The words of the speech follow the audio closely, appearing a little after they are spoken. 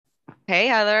Hey,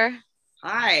 Heather.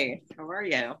 Hi, how are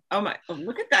you? Oh,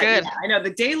 look at that. Good. Yeah, I know the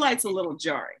daylight's a little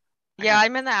jarring. I Yeah, have,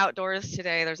 I'm in the outdoors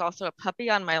today. There's also a puppy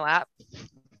on my lap. oh,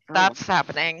 That's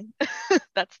happening.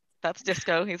 That's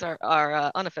Disco. He's our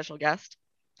unofficial guest.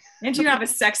 and you have a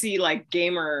sexy like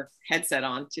gamer headset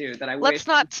on too that I wish Let's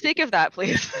not speak of that,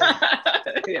 please.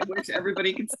 I wish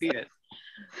everybody could see it.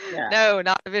 Yeah. No,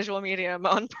 not a visual medium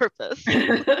on purpose.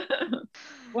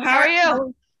 Well, How are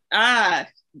you? ah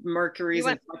You Mercury's in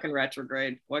went. fucking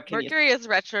retrograde. What can you Mercury is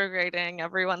retrograding.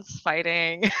 Everyone's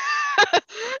fighting.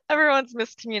 Everyone's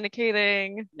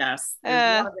miscommunicating. Yes, there's a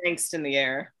Eh, lot of angst in the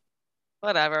air.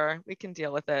 whatever. We can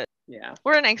deal with it. Yeah.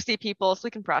 We're an angsty people, so we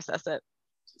can process it.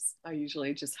 I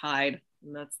usually just hide.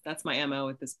 And that's my MO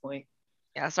at this point.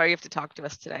 Yeah, sorry you have to talk to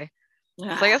us today. So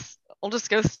I guess we'll just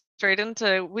go straight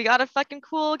into we got a fucking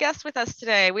cool guest with us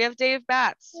today. We have Dave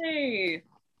Batts. Hey.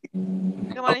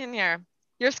 Come on in here.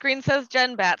 Your screen says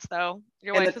Jen Batts though.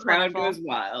 Your And the wife is crowd wonderful. goes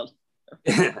wild.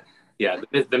 Yeah,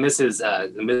 the missus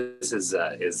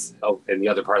is in the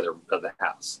other part of the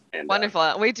house, and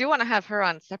Wonderful. We do want to have her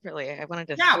on separately. I wanted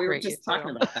to Yeah, we were separate you just talking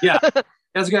two. about that. yeah,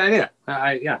 that's a good idea.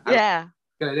 Yeah.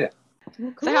 Good idea.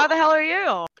 Well, So cool. how the hell are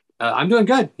you? I'm doing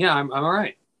good. Yeah, I'm all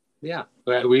right. Yeah,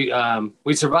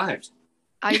 we survived.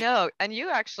 I know. And you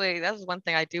actually, that's one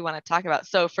thing I do want to talk about.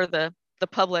 So for the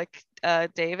public,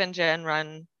 Dave and Jen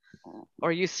run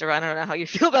or used to run, I don't know how you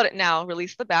feel about it now,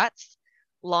 Release the Bats,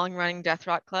 long running death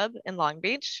rock club in Long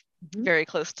Beach, very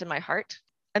close to my heart.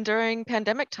 And during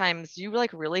pandemic times, you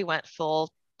like really went full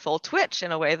Twitch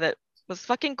in a way that was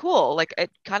fucking cool. Like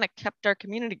it kind of kept our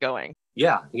community going.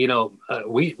 Yeah,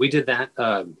 we did that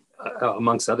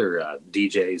amongst other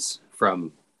DJs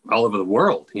from all over the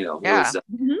world. It Yeah. was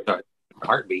our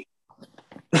heartbeat.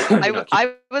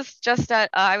 I was just at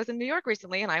I was in New York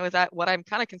recently, and I was at what I'm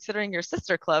kind of considering your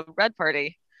sister club, Red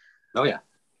Party. Oh yeah,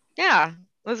 Yeah,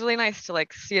 it was really nice to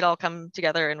like see it all come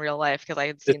together in real life because I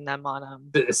had seen them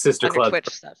the sister on your club. Twitch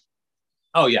stuff.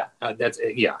 Oh yeah, that's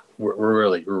yeah. We're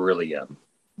really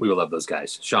we will love those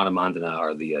guys. Sean and Mondana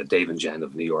are the Dave and Jen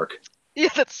of New York, Yeah,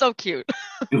 that's so cute.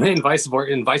 and vice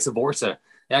versa.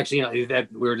 Actually,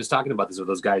 that we were just talking about this with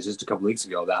those guys just a couple weeks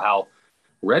ago about how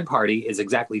Red Party is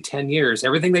exactly 10 years.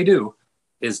 Everything they do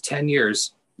is 10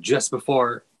 years just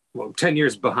before, 10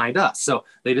 years behind us. So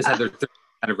they just had their third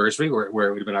anniversary where it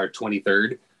would have been our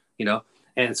 23rd,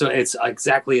 and so it's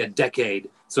exactly a decade.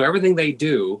 So everything they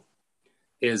do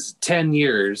is 10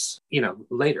 years,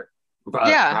 later.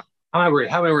 Yeah. How am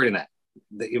I wording that?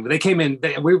 They came in,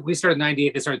 we started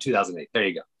 98, they started 2008. There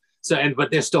you go. So,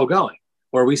 but they're still going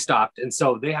where we stopped. And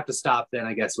so they have to stop then,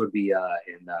 I guess, would be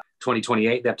in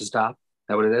 2028, they have to stop. Is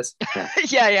that what it is?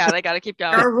 Yeah. Yeah, they got to keep There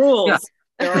are going. rules. Yeah.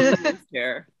 There are rules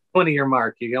here. 20-year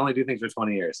mark. You can only do things for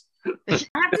 20 years. I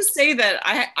have to say that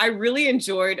I really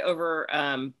enjoyed over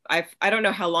I don't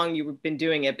know how long you've been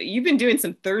doing it, but you've been doing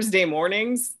some Thursday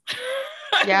mornings.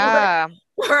 Yeah.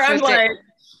 where I'm Thursday. like,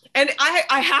 and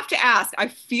I have to ask, I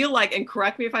feel like, and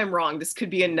correct me if I'm wrong, this could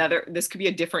be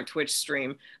a different Twitch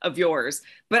stream of yours,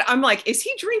 but I'm like, is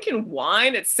he drinking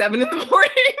wine at 7 a.m?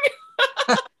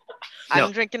 I'm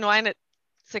No. drinking wine at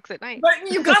 6 at night.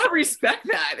 But you gotta respect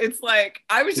that. It's like,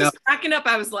 I was just cracking up.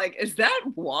 I was like, is that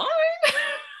wine?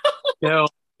 No,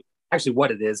 actually,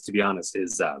 what it is, to be honest,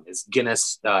 is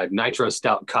Guinness Nitro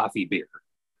Stout coffee beer.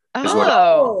 Is what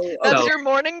Oh, that's So- your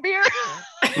morning beer?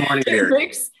 morning beer.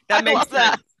 That I makes love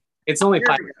that. sense. It's only Here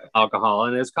 5 we go. alcohol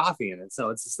and there's coffee in it, so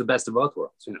it's the best of both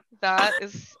worlds. That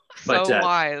is so But,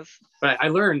 wise. But I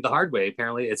learned the hard way.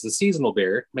 Apparently, it's a seasonal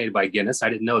beer made by Guinness. I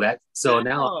didn't know that, so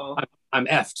now Oh. I'm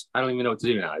effed. I don't even know what to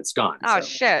do now. It's gone. Oh, so.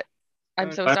 shit.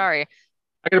 I'm so But- sorry.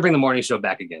 I gotta bring the morning show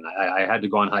back again. I had to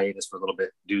go on hiatus for a little bit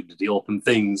due to deal some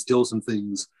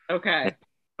things. Okay.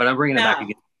 But I'm bringing it back Yeah.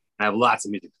 again. I have lots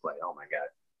of music to play. Oh my god,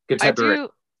 I contemporary. do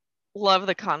love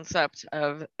the concept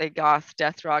of a goth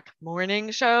death rock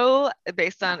morning show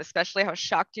based on especially how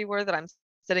shocked you were that I'm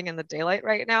sitting in the daylight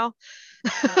right now.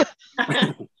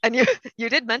 And you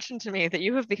did mention to me that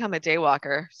you have become a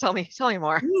daywalker. Tell me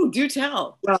more. Ooh, do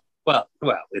tell. Well,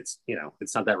 it's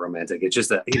it's not that romantic. It's just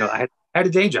that I had a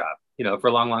day job for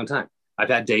a long time. I've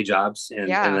had day jobs and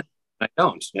then I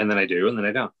don't, and then I do, and then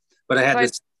I don't. But I had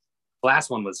this last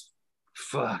one was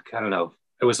I don't know.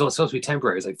 It was supposed to be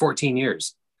temporary. It was like 14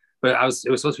 years. But it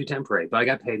was supposed to be temporary, but I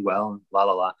got paid well and la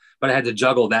la la. But I had to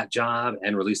juggle that job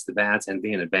and Release the Bats and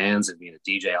being in bands and being a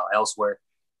DJ elsewhere.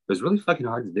 It was really fucking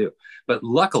hard to do. But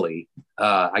luckily,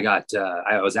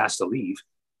 I was asked to leave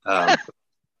 2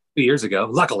 years ago.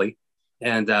 Luckily,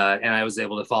 and I was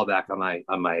able to fall back on my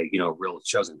real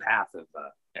chosen path of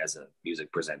as a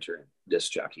music presenter and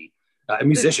disc jockey, a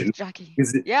musician. Jockey.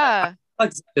 Yeah.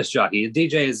 Like disc jockey,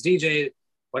 DJ is DJ.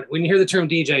 when you hear the term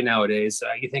DJ nowadays,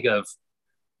 you think of,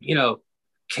 you know,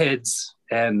 kids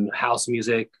and house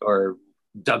music or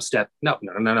dubstep. No,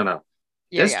 no, no, no, no.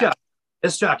 Yeah,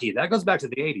 Disc jockey, that goes back to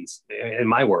the 80s in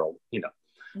my world, you know.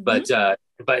 Mm-hmm.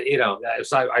 But you know,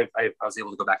 so I was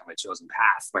able to go back on my chosen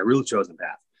path, my real chosen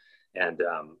path. And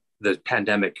the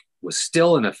pandemic was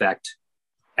still in effect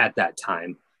at that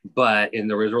time, but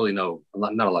there was really not a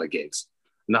lot of gigs.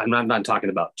 I'm not talking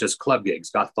about just club gigs,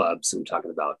 goth clubs. I'm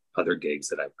talking about other gigs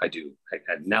that I do.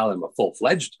 Now that I'm a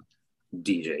full-fledged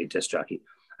DJ, disc jockey,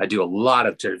 I do a lot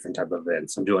of different type of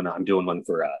events. I'm doing one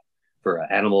for an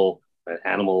animal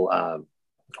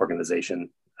organization,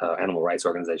 animal rights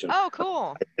organization. Oh,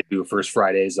 cool. I do First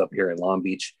Fridays up here in Long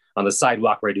Beach on the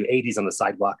sidewalk, where I do 80s on the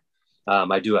sidewalk.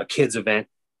 I do a kids event.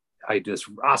 I do this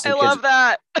awesome. I love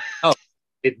that. Oh,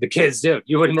 the kids do.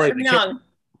 You wouldn't believe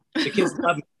the kids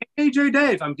love me. Hey, DJ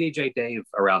Dave. I'm DJ Dave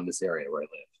around this area where I live.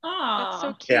 Oh, that's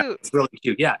so cute. Yeah, it's really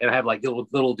cute. Yeah, and I have like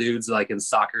little dudes like in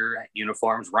soccer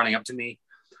uniforms running up to me.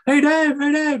 Hey, Dave.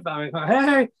 Hey, Dave. I'm like,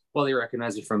 hey. Well, they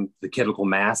recognize me from the Chemical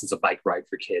Mass. It's a bike ride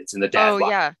for kids, and the dad. Oh,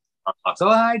 yeah. So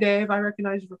hi, Dave. I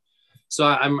recognize you. So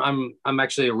I'm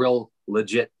actually a real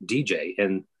legit DJ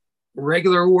in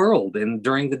regular world and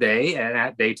during the day and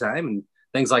at daytime and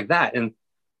things like that. And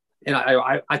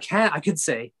I could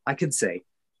say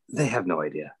they have no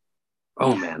idea.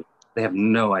 Oh man, they have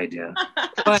no idea.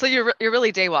 But, so you're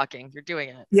really daywalking. You're doing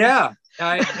it. Yeah,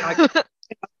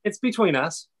 it's between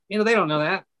us. You know, they don't know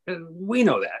that. We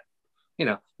know that. You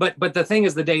know, but the thing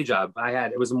is, the day job I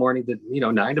had, it was a morning,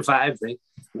 9 to 5 thing.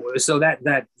 So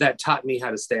that taught me how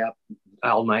to stay up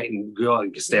all night and go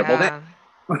and stay up all day.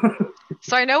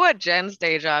 So I know what Jen's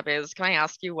day job is. Can I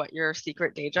ask you what your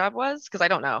secret day job was? Because I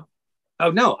don't know.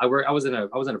 Oh no, I was in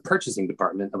a purchasing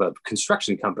department of a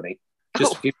construction company,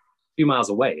 just a few miles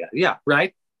away. Yeah,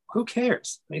 right. Who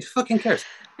cares? I mean, fucking cares.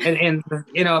 And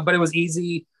you know, but it was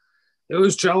easy. It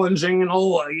was challenging and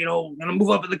gonna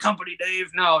move up in the company, Dave.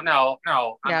 No.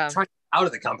 I'm trying out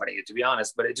of the company, to be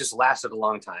honest, but it just lasted a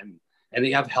long time. And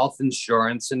they have health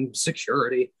insurance and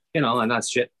security, and that's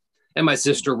shit. And my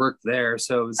sister worked there,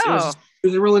 so it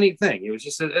was a really neat thing. It was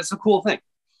just it's a cool thing,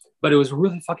 but it was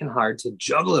really fucking hard to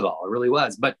juggle it all. It really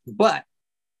was. But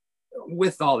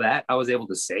with all that, I was able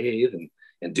to save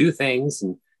and do things,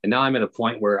 and now I'm at a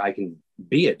point where I can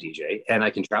be a DJ and I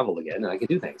can travel again and I can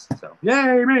do things. So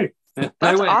yay me!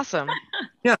 That's awesome.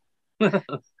 Yeah. That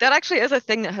actually is a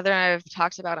thing that Heather and I have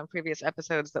talked about on previous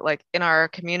episodes, that like in our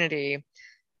community,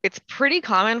 it's pretty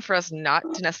common for us not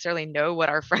to necessarily know what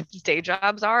our friends' day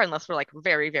jobs are unless we're like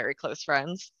very, very close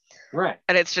friends. Right.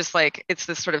 And it's just like, it's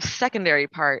this sort of secondary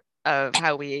part of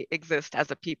how we exist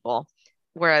as a people.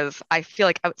 Whereas I feel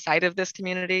like outside of this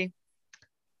community,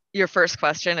 your first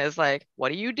question is like,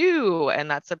 what do you do? And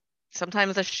that's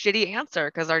sometimes a shitty answer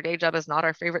because our day job is not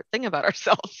our favorite thing about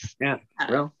ourselves. Yeah.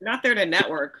 Well, we're not there to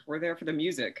network. We're there for the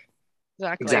music.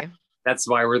 Exactly. That's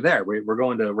why we're there. We're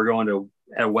going to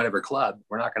whatever club.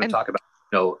 We're not going to talk about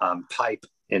pipe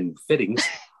and fittings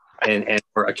and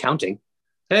or accounting.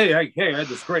 Hey, I had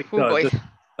this great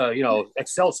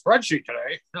Excel spreadsheet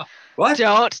today. No. What?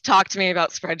 Don't talk to me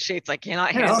about spreadsheets. I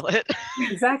cannot handle it.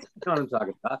 Exactly what I'm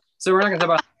talking about. So we're not going to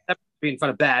talk about being in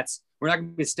front of bats. We're not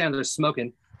going to be standing there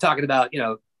smoking, talking about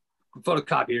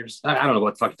photocopiers. I don't know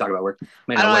what the fuck you're talking about.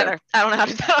 I don't know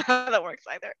how that works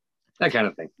either. That kind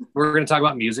of thing. We're going to talk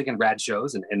about music and rad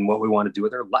shows and what we want to do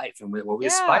with our life and what we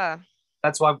aspire.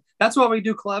 That's why we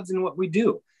do clubs and what we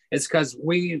do. It's because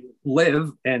we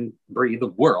live and breathe a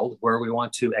world where we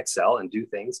want to excel and do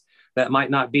things that might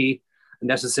not be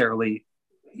necessarily,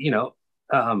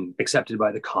 accepted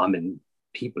by the common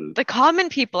people. The common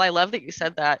people. I love that you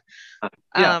said that.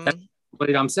 That's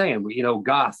what I'm saying.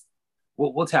 Goth.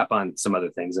 We'll tap on some other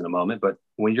things in a moment, but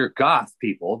when you're goth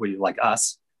people, where you're like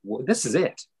us, this is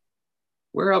it.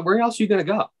 Where else are you going to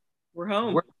go? We're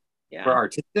home. We're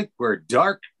artistic. We're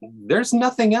dark. There's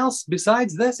nothing else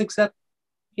besides this except,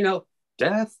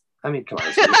 death. I mean, come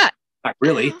on. Not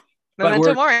really. But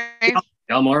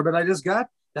but I just got.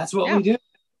 That's what we do.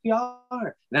 We are.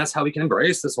 And that's how we can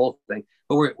embrace this whole thing.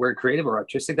 But we're creative or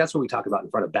artistic. That's what we talk about in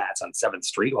front of bats on 7th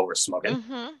Street while we're smoking.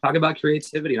 Mm-hmm. Talk about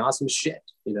creativity and awesome shit.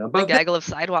 But the gaggle of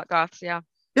sidewalk goths. Yeah.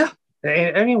 Yeah.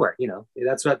 Anywhere.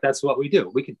 That's what we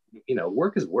do. We could.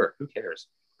 Work is work. Who cares?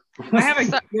 I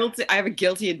have a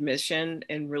guilty admission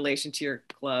in relation to your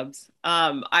clubs.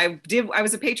 I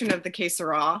was a patron of the Que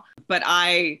Sera, but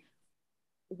I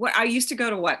used to go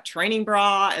to Training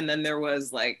Bra, and then there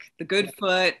was like the Good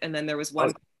Foot, and then there was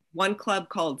one club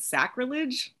called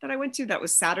Sacrilege that I went to that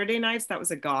was Saturday nights. That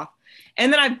was a goth.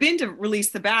 And then I've been to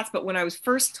Release the Bats, but when I was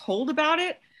first told about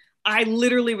it, I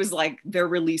literally was like, they're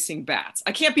releasing bats.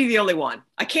 I can't be the only one.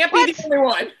 I can't be What? the only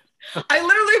one. I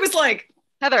literally was like,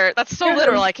 Heather, that's so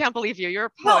literal. I can't believe you. You're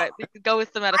a poet. You could go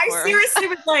with the metaphor. I seriously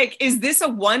was like, is this a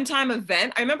one-time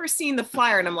event? I remember seeing the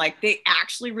flyer and I'm like, they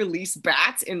actually release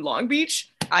bats in Long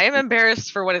Beach? I am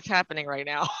embarrassed for what is happening right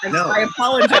now. No. I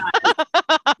apologize.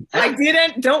 I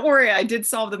didn't. Don't worry. I did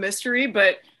solve the mystery,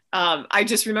 but I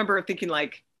just remember thinking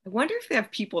like, I wonder if they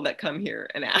have people that come here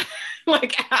and ask.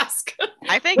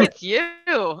 I think it's you.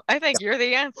 I think you're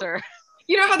the answer.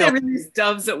 You know how they release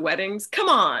doves at weddings? Come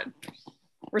on.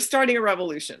 We're starting a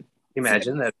revolution.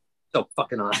 Imagine that. So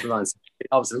fucking awesome. All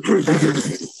of a sudden,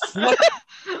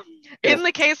 in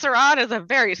the Que Sera is a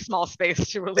very small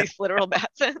space to release literal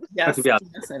bats in. Yes, yes,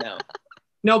 I know.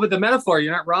 No, but the metaphor,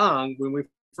 you're not wrong. When we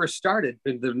first started,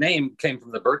 the name came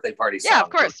from the birthday party song. Yeah, of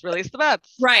course. Release the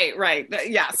bats. Right.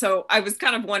 Yeah. So I was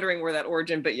kind of wondering where that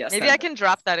origin, but yes. Maybe I can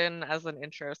drop that in as an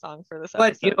intro song for this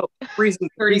but, episode. Reason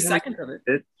 30 seconds of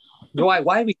it. Why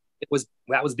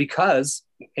that was because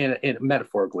in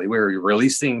metaphorically we were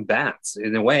releasing bats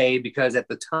in a way, because at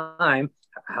the time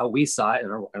how we saw it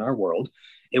in our world,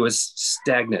 it was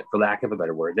stagnant, for lack of a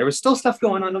better word. There was still stuff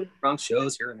going on around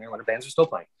shows here and there when bands were still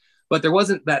playing, but there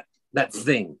wasn't that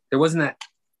thing. There wasn't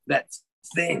that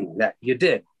thing that you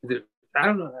did. I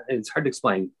don't know. It's hard to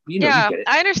explain. You get it.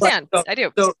 I understand. I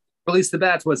do. So release the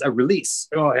bats was a release.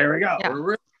 Oh, here we go. Yeah.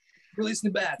 We're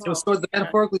releasing the bats. It was sort of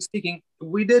metaphorically speaking,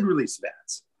 we did release the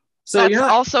bats. So that's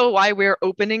also why we're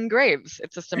opening graves.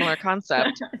 It's a similar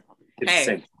concept. It's the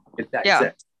same.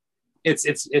 It's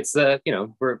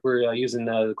we're using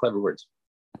the clever words,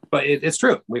 but it's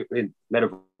true. We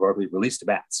metaphorically released the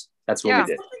bats. That's what we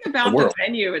did. Something about the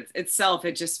venue itself,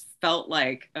 it just felt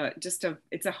like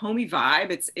it's a homey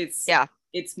vibe.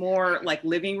 It's more like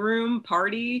living room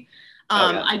party.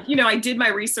 I did my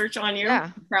research on you. Yeah.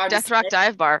 Deathrock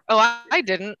Dive Bar. Oh, I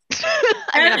didn't.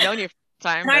 I mean, I've known you for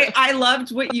time. I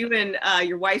loved what you and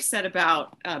your wife said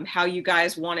about how you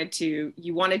guys wanted to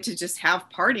just have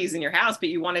parties in your house, but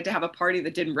you wanted to have a party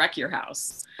that didn't wreck your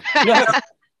house.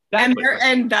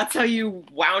 And that's how you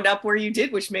wound up where you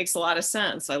did, which makes a lot of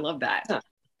sense. I love that.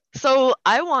 So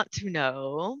I want to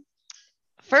know,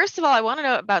 first of all, I want to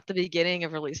know about the beginning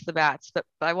of Release the Bats, but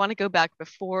I want to go back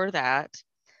before that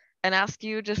and ask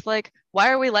you just like,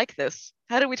 why are we like this?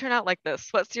 How did we turn out like this?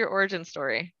 What's your origin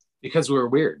story? Because we were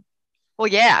weird. Well,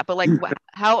 yeah, but like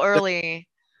how early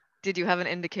did you have an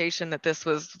indication that this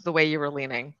was the way you were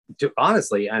leaning?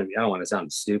 Honestly, I don't want to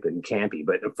sound stupid and campy,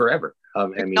 but forever. I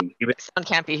mean, you sound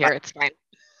campy here. It's fine.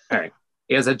 All right.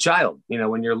 As a child,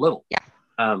 when you're little. Yeah.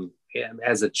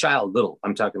 As a child, little,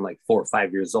 I'm talking like 4 or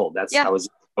 5 years old. I was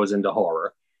into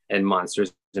horror and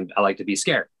monsters, and I like to be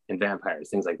scared, and vampires,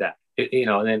 things like that.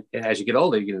 And then as you get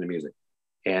older, you get into music,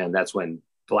 and that's when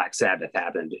Black Sabbath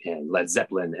happened, and Led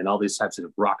Zeppelin, and all these types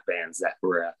of rock bands that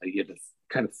were you had to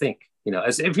kind of think,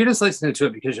 as if you're just listening to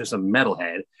it because you're some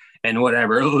metalhead and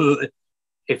whatever.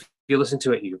 If you listen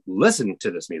to it, you listen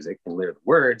to this music and hear the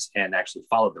words and actually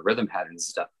follow the rhythm patterns and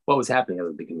stuff. What was happening as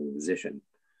I became a musician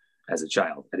as a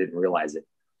child, I didn't realize it,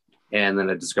 and then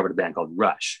I discovered a band called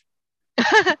Rush.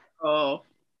 Oh,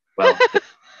 well,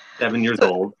 7 years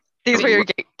old. These were your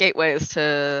gateways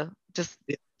to just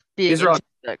be. These are all.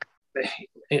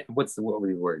 What's the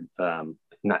word?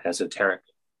 Not esoteric.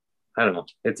 I don't know.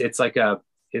 It's like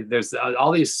there's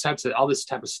all this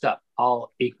type of stuff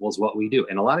all equals what we do,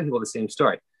 and a lot of people have the same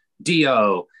story.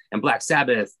 Dio and Black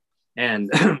Sabbath and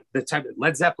the type of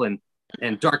Led Zeppelin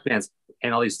and dark bands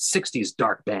and all these 60s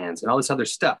dark bands and all this other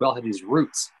stuff. We all have these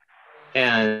roots,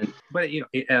 and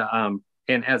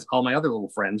as all my other little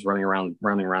friends running around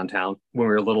town when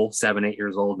we were little, 7, 8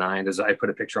 years old, 9, as I put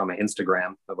a picture on my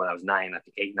Instagram of when I was 9, I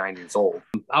think 8, 9 years old.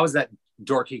 I was that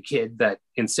dorky kid that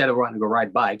instead of wanting to go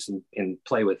ride bikes and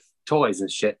play with toys and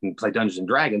shit and play Dungeons and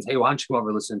Dragons, hey, why don't you come over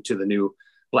and listen to the new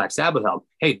Black Sabbath album?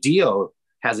 Hey, Dio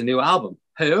has a new album.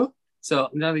 Who? So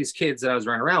none of these kids that I was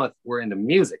running around with were into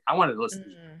music. I wanted to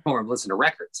listen to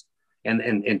records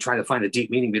and try to find a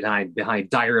deep meaning behind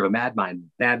Diary of a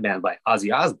Madman by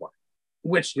Ozzy Osbourne.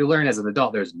 Which you learn as an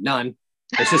adult, there's none.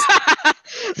 It's just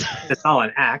it's all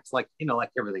an act, like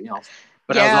everything else.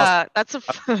 But yeah, that's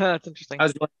interesting. I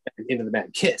was really into the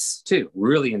band Kiss too,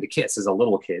 really into Kiss as a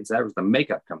little kid. So that was the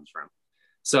makeup comes from.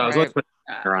 So I was always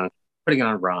putting it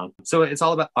on wrong. So it's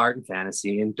all about art and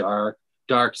fantasy and dark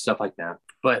stuff like that.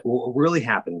 But what really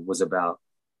happened was about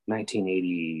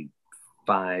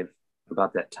 1985,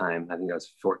 about that time. I think I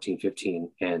was 14, 15,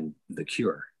 and The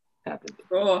Cure happened.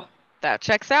 Oh, that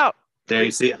checks out. There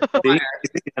you see,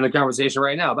 in the conversation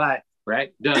right now. Bye.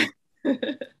 Right? Done.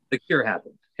 The Cure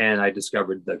happened, and I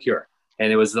discovered The Cure.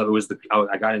 And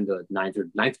I got into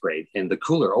ninth grade, and the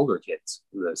cooler older kids,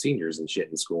 the seniors and shit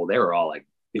in school, they were all like,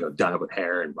 done up with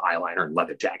hair and eyeliner and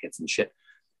leather jackets and shit.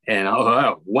 And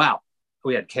wow,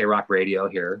 we had K-Rock radio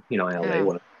here, in LA,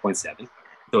 1.7. So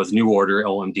it was New Order,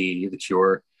 OMD, The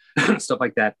Cure, stuff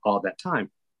like that, all at that time.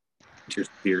 Tears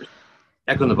for Fears,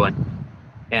 Echo and the Bunny,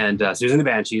 and Susan the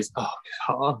Banshees.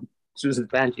 Susan the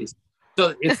Banshees.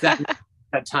 So it's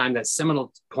that time, that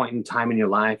seminal point in time in your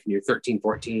life, and you're 13,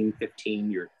 14,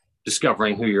 15, you're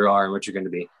discovering who you are and what you're going to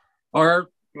be. Or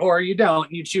you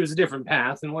don't, you choose a different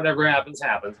path, and whatever happens,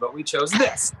 but we chose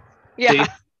this. Yeah.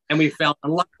 See? And we fell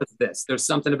in love with this. There's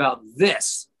something about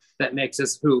this that makes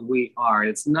us who we are.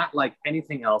 It's not like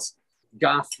anything else.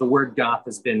 Goth, the word goth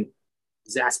has been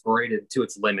exasperated to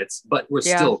its limits, but we're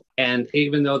still, and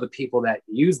even though the people that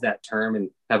use that term and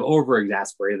have over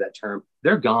exasperated that term,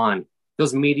 they're gone.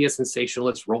 Those media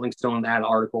sensationalists, Rolling Stone ad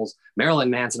articles, Marilyn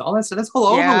Manson, all that stuff, that's all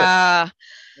over with. Yeah.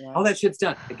 All that shit's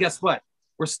done. And guess what?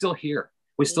 We're still here.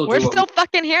 We're still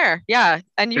fucking here. Yeah.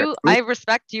 And I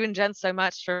respect you and Jen so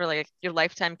much for like your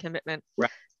lifetime commitment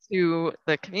to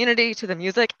the community, to the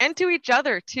music, and to each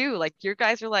other too. Like you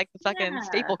guys are like the fucking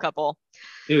staple couple.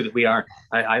 Dude, we are.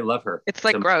 I love her. It's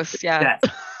like gross. Yeah.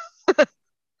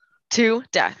 To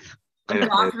death. A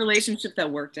goth relationship that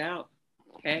worked out.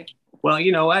 Okay. Well,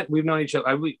 you know what? We've known each other.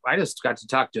 I just got to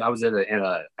talk to. I was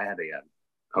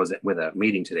with a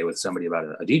meeting today with somebody about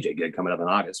a DJ gig coming up in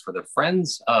August for the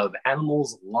Friends of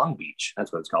Animals Long Beach.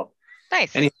 That's what it's called.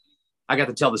 Nice. And I got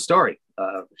to tell the story.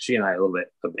 She and I a little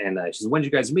bit. And she said, "When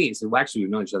did you guys meet?" I said, "Well, actually,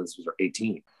 we've known each other since we were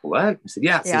 18. What? I said,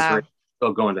 "Yeah, since we're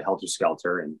still going to Helter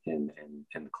Skelter and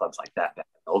the clubs like that back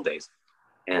in the old days.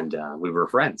 And we were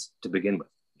friends to begin with.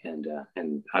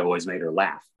 And I've always made her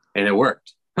laugh. And it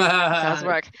worked." It does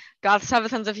work. Goths have a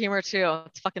sense of humor too.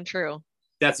 It's fucking true.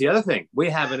 That's the other thing. We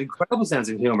have an incredible sense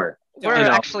of humor. We're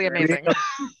actually amazing.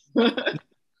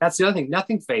 That's the other thing.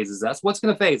 Nothing phases us. What's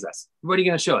going to phase us? What are you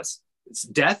going to show us? It's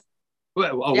death?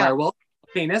 A werewolf?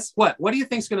 Penis? What do you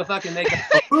think's going to fucking make us?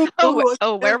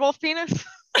 Werewolf penis?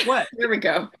 What? There we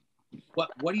go.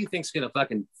 What do you think's going to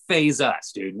fucking phase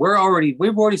us, dude?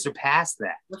 We've already surpassed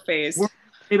that. We're phased.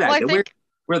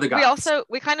 We're the Goths.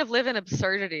 We kind of live in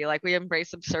absurdity. Like we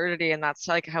embrace absurdity, and that's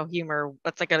like how humor,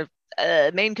 that's like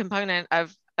a main component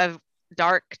of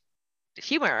dark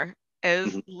humor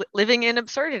is living in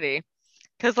absurdity.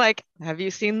 Because like, have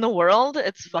you seen The World?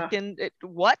 It's fucking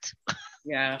what?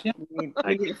 Yeah. We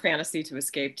need a fantasy to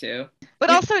escape to. But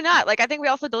also not. Like I think we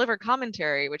also deliver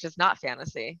commentary, which is not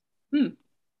fantasy. It's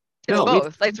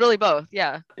both. It's really both.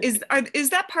 Yeah. Is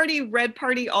that party, Red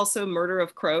Party, also Murder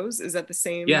of Crows? Is that the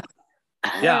same? Yeah.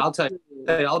 Yeah, I'll tell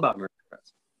you all about Murder of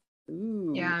Crows.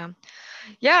 Ooh.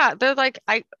 Yeah. They're like,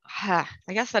 I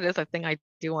guess that is a thing I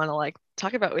do want to like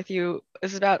talk about with you.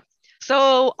 Is about,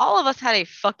 so all of us had a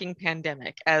fucking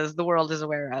pandemic, as the world is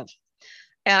aware of,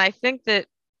 and I think that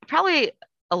probably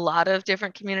a lot of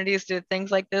different communities did things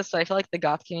like this. So I feel like the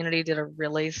goth community did a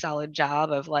really solid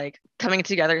job of like coming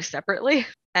together separately,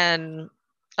 and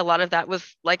a lot of that was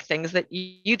like things that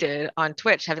you did on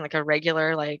Twitch, having like a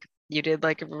regular, like you did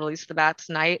like a Release the Bats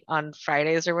night on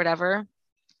Fridays or whatever,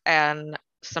 and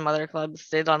some other clubs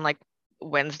did on like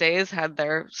Wednesdays, had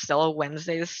their still a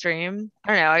Wednesdays stream.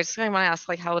 I don't know, I just kind of want to ask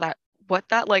like what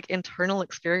that like internal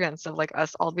experience of like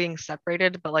us all being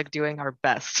separated but like doing our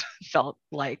best felt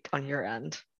like on your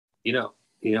end.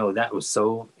 That was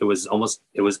it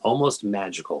was almost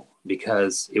magical,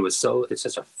 because it's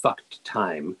such a fucked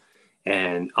time,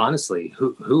 and honestly,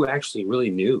 who actually really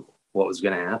knew what was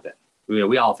going to happen?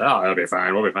 We all thought, it'll be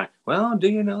fine, we'll be fine. Well, do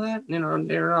you know that?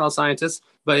 They're all scientists.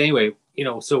 But anyway,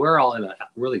 so we're all in a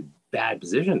really bad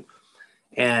position.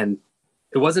 And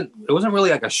it wasn't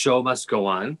really like a show must go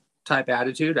on type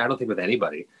attitude. I don't think with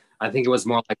anybody. I think it was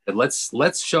more like,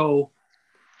 let's show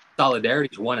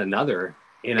solidarity to one another.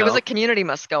 It was a community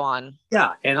must go on.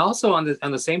 Yeah. And also on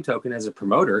the same token, as a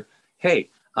promoter, hey,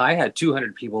 I had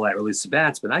 200 people at Release the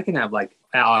Bats, but I can have like,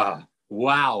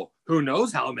 wow, who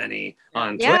knows how many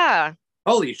on Twitter. Yeah.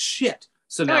 Holy shit.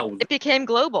 So now it became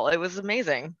global. It was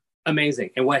amazing.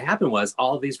 And what happened was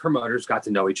all of these promoters got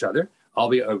to know each other.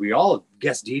 We all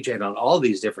guest DJ'd on all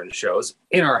these different shows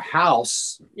in our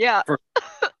house. Yeah.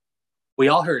 We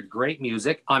all heard great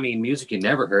music. I mean, music you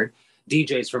never heard.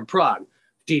 DJs from Prague,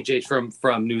 DJs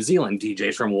from New Zealand,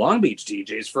 DJs from Long Beach,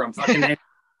 DJs from fucking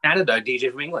Canada,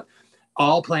 DJs from England,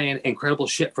 all playing incredible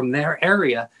shit from their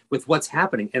area with what's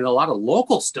happening, and a lot of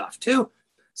local stuff too.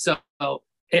 So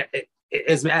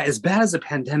as bad as the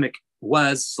pandemic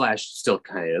was / still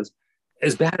kind of is,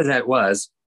 as bad as that was,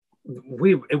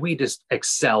 we just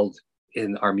excelled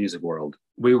in our music world.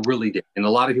 We really did. And a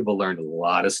lot of people learned a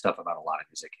lot of stuff about a lot of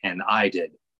music. And I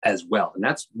did as well. And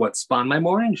that's what spawned my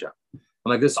morning show. I'm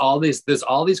like, there's all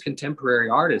these contemporary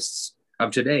artists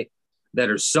of today that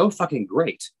are so fucking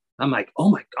great. I'm like, oh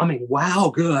my, I mean,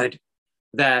 wow, good.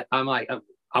 That I'm like,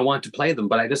 I want to play them,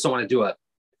 but I just don't want to do a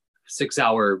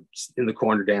 6-hour in the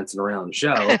corner dancing around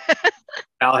show.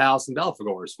 Bauhaus and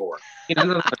Belfagors for. You know,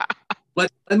 no.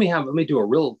 Let me do a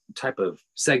real type of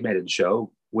segmented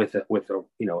show with a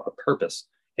a purpose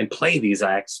and play these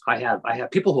acts. I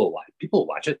have people who will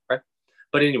watch it, right?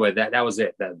 But anyway, that was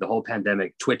it. The whole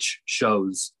pandemic Twitch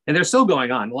shows, and they're still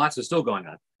going on. Lots are still going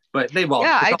on, but they've all.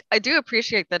 Yeah, I do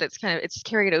appreciate that it's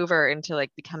carried over into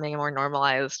like becoming a more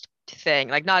normalized thing.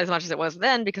 Like not as much as it was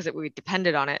then because we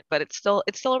depended on it, but it's still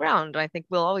around. I think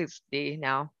we'll always be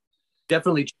now.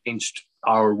 Definitely changed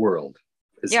our world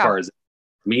as far as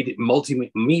media,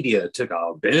 multimedia took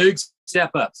a big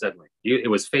step up suddenly. It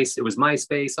was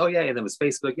MySpace. Oh yeah, and then it was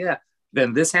Facebook. Yeah.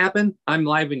 Then this happened. I'm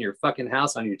live in your fucking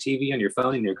house, on your TV, on your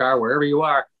phone, in your car, wherever you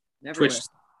are.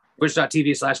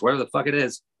 Twitch.tv/ whatever the fuck it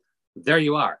is. There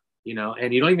you are,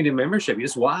 and you don't even need a membership. You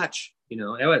just watch,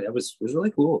 it was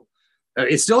really cool.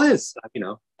 It still is,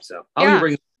 so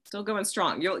still going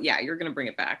strong. You're going to bring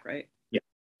it back, right?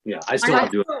 Yeah. I still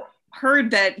love doing it.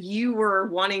 Heard that you were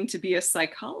wanting to be a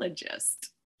psychologist.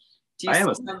 Do you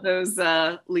still have those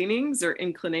leanings or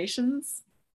inclinations?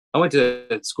 I went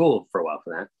to school for a while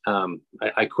for that.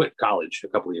 I quit college a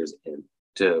couple of years in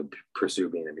to pursue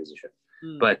being a musician,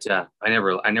 but I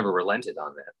never relented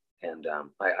on that, and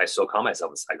I still call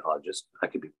myself a psychologist. I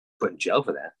could be put in jail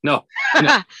for that. No,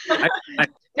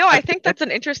 I think that's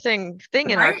an interesting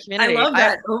thing in our community. I love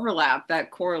that overlap, that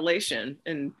correlation,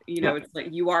 and it's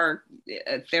like you are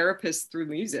a therapist through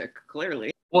music,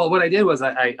 clearly. Well, what I did was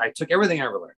I took everything I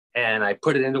ever learned and I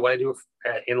put it into what I do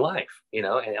in life,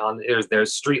 and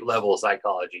there's street level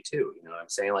psychology too. You know what I'm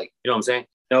saying? Like, what I'm saying?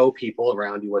 Know people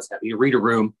around you, what's happening. You read a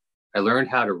room. I learned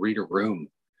how to read a room,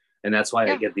 and that's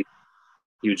why I get these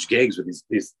huge gigs with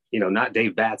these, not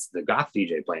Dave Batts, the goth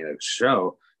DJ playing a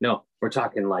show. No, we're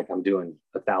talking like I'm doing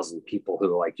 1,000 people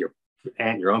who are like your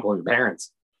aunt, your uncle, and your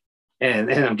parents, and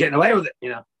I'm getting away with it,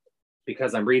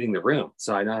 because I'm reading the room.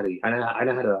 So I know how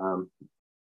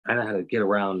to get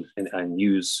around and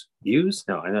use.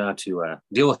 No, I know how to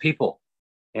deal with people.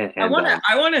 And I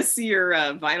want to see your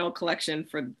vinyl collection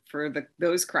for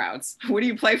those crowds. What do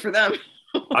you play for them?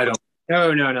 I don't.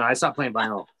 No. I stopped playing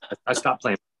vinyl. I stopped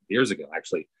playing years ago.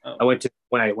 Actually, I went to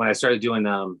when I started doing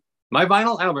my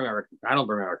vinyl. I don't remember.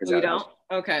 You don't?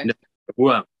 Okay. No,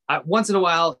 well, once in a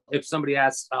while, if somebody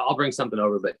asks, I'll bring something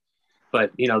over.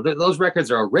 But those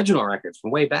records are original records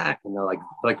from way back, and they're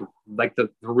like the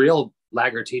real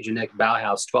Lagerty Nick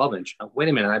Bauhaus 12-inch. Wait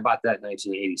a minute, I bought that in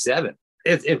 1987.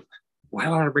 Why do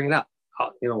I want to bring it up?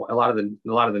 A lot of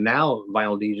the now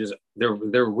vinyl DJs, they're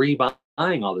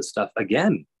rebuying all this stuff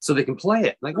again so they can play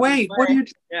it. Like, wait, what are you?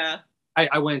 Yeah.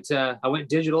 I went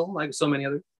digital like so many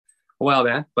other a while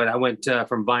back, but I went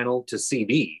from vinyl to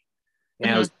CD,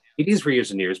 and I was CDs for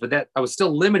years and years. But that I was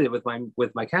still limited with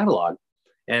my catalog,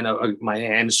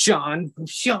 and Sean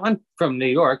from New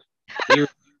York, year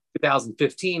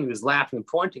 2015, he was laughing and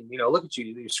pointing. Look at you,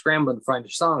 you're scrambling to find a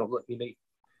song. Look,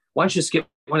 why don't you skip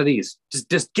one of these?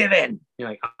 Just give in. You're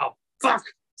like, oh fuck.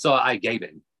 So I gave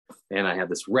in. And I have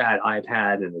this rad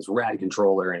iPad and this rad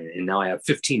controller, and now I have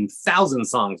 15,000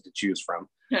 songs to choose from,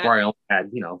 where I only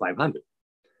had 500.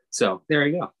 So there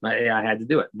you go. I had to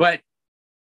do it. But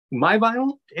my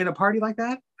vinyl in a party like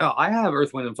that, I have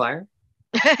Earth, Wind, and Fire.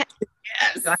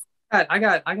 Yes. I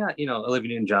got Olivia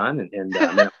Newton-John, and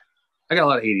I got a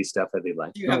lot of 80s stuff that they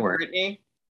like. Do you have Britney?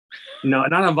 No,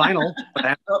 not on vinyl.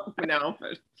 But No.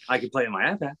 I can play it on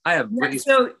my iPad. I have Britney.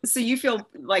 So you feel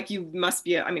like you must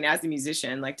be, as a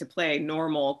musician, like to play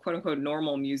normal, quote unquote,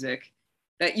 normal music,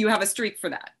 that you have a streak for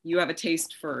that. You have a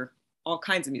taste for all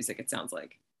kinds of music, it sounds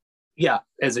like. Yeah,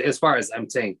 as far as I'm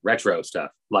saying retro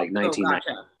stuff, like 1990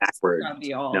 backward.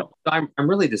 No, I'm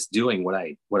really just doing what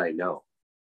I know.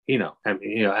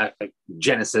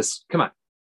 Genesis. Come on.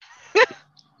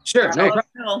 Sure.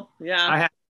 No. Yeah.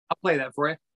 I'll play that for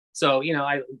you. So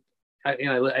I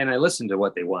listen to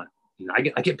what they want. I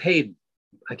get paid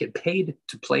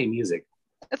to play music.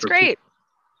 That's great.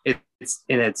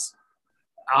 It's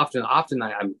often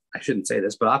I shouldn't say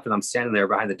this, but often I'm standing there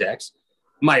behind the decks,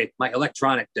 my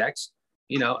electronic decks,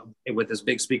 with this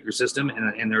big speaker system,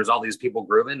 and there's all these people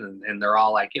grooving, and they're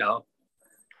all like,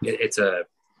 it's a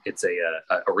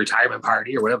retirement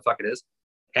party or whatever the fuck it is,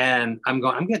 and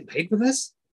I'm getting paid for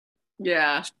this.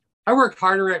 Yeah. I worked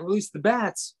harder at Release the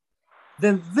Bats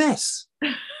than this.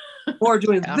 or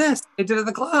doing this they did at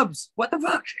the clubs. What the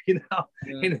fuck? You know,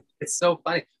 and it's so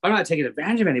funny. I'm not taking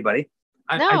advantage of anybody.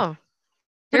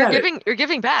 You're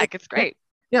giving back. It's great.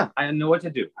 Yeah, I know what to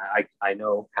do. I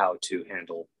know how to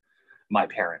handle my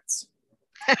parents.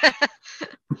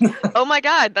 Oh my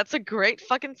God, that's a great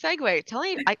fucking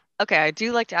segue. I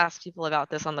do like to ask people about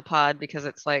this on the pod because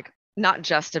it's like not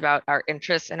just about our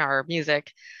interests and our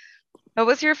music, but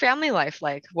what's your family life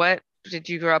like? What did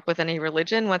you grow up with any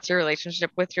religion? What's your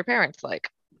relationship with your parents like?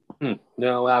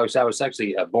 No, I was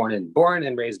actually born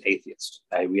and raised atheist.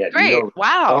 We had great.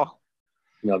 Wow.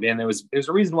 And there's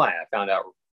a reason why I found out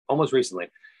almost recently,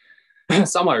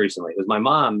 somewhat recently. It was my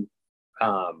mom.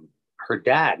 Her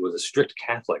dad was a strict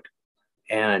Catholic,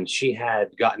 and she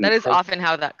had gotten. That is often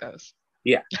how that goes.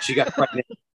 Yeah, she got pregnant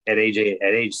at age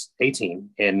 18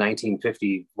 in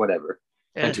 1950 whatever,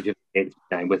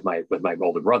 1959 with my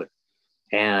older brother,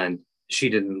 and she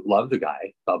didn't love the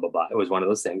guy. Blah blah blah. It was one of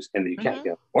those things, and you can't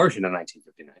get an abortion in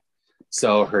 1959.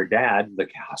 So her dad, the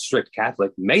strict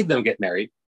Catholic, made them get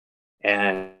married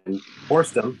and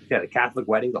forced them. She had a Catholic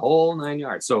wedding, the whole 9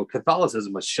 yards. So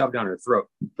Catholicism was shoved down her throat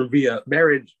via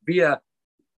marriage, via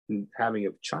having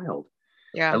a child.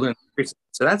 Yeah. I learned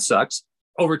so that sucks.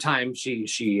 Over time, she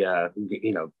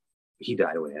he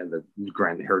died away, and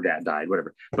her dad died,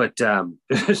 whatever. But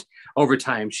over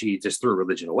time, she just threw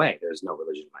religion away. There's no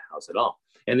religion in my house at all.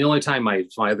 And the only time my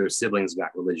other siblings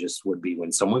got religious would be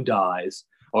when someone dies.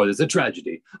 Oh, there's a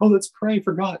tragedy. Oh, let's pray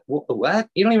for God. What?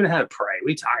 You don't even know how to pray. What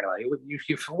are you talking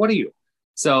about? What are you?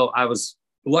 So I was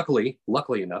luckily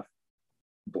enough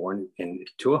born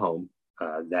into a home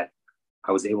that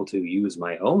I was able to use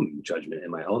my own judgment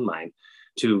and my own mind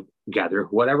to gather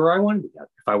whatever I wanted to gather.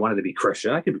 If I wanted to be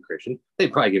Christian, I could be Christian.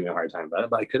 They'd probably give me a hard time about it,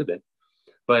 but I could have been.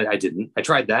 But I didn't. I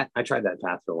tried that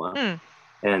path for a while.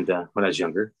 And when I was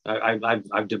younger,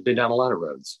 I've been down a lot of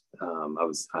roads. I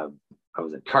was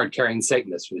a card-carrying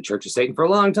Satanist from the Church of Satan for a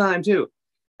long time too.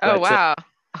 Oh, wow.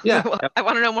 Yeah. I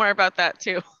want to know more about that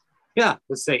too. Yeah,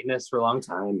 was Satanist for a long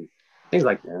time. Things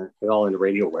like that. They're all in the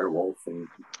Radio Werewolf. And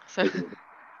so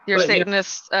your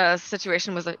Satanist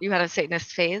situation was that you had a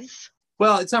Satanist phase?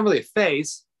 Well, it's not really a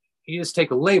phase. You just take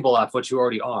a label off what you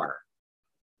already are.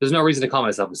 There's no reason to call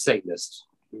myself a Satanist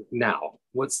now.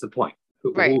 What's the point?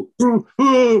 Right.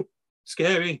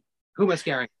 Scary. Who am I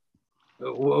scaring?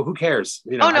 Who cares?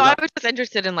 You know, I was just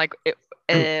interested in like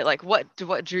what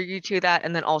drew you to that,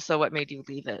 and then also what made you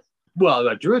leave it. Well,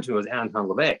 what drew it to was Anton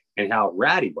LaVey and how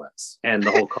rad he was, and the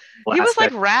whole. He was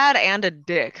like rad and a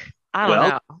dick. I don't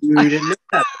know. We didn't know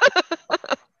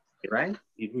that, right?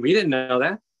 We didn't know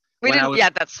that. We didn't. Yeah,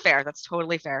 that's fair. That's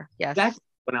totally fair. Yes. Exactly.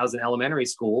 When I was in elementary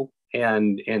school,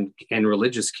 and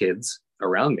religious kids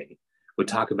around me would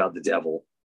talk about the devil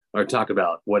or talk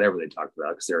about whatever they talked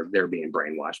about because they're being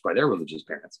brainwashed by their religious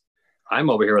parents. I'm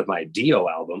over here with my Dio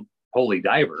album, Holy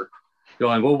Diver,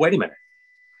 going, well, wait a minute,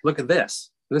 look at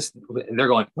this. And they're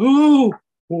going, ooh,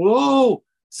 whoa.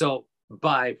 So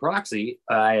by proxy,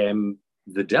 I am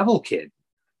the devil kid.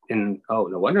 And no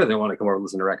wonder they want to come over and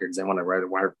listen to records. They want to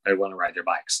ride their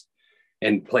bikes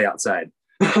and play outside,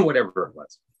 whatever it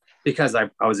was. Because I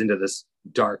was into this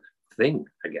dark thing,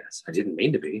 I guess. I didn't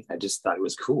mean to be. I just thought it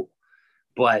was cool.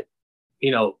 But,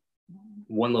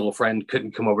 one little friend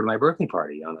couldn't come over to my birthday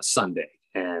party on a Sunday.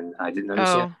 And I didn't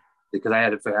understand because I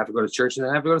had to have to go to church and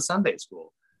then I have to go to Sunday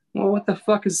school. Well, what the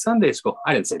fuck is Sunday school?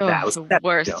 I didn't say that. It was the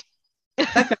worst.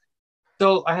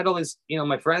 So I had all this,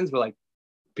 my friends were like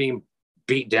being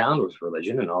beat down with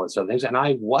religion and all this other things. And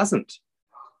I wasn't.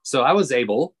 So I was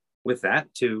able with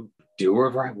that to do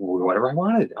whatever I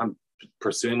wanted. I'm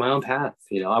pursuing my own path.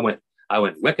 I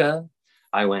went Wicca.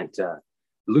 I went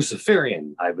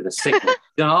Luciferian. I've been a Satanist.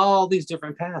 Done all these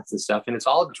different paths and stuff. And it's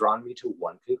all drawn me to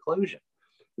one conclusion,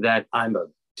 that I'm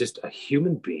just a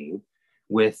human being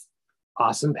with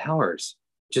awesome powers,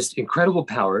 just incredible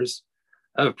powers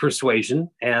of persuasion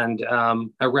and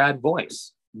a rad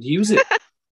voice. Use it.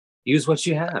 Use what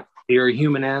you have. You're a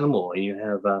human animal and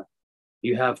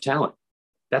you have talent.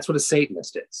 That's what a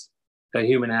Satanist is. A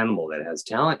human animal that has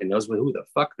talent and knows who the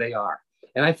fuck they are.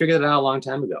 And I figured it out a long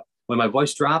time ago. When my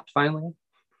voice dropped finally,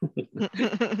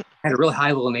 I had a really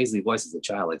high little nasally voice as a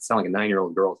child. I'd sound like a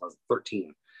 9-year-old girl when I was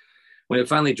 13. When it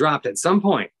finally dropped at some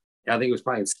point, I think it was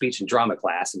probably in speech and drama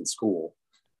class in school,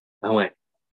 I went,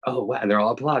 oh, wow. And they're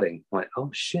all applauding. I went,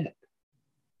 oh, shit.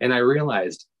 And I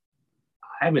realized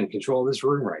I'm in control of this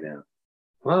room right now.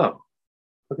 Whoa,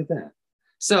 look at that.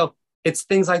 So it's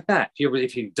things like that.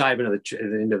 If you dive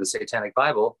into the Satanic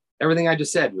Bible, everything I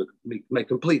just said would make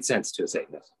complete sense to a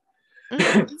Satanist.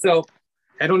 So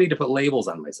I don't need to put labels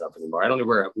on myself anymore. I don't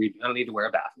need to wear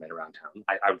a bathroom around town.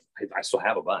 I still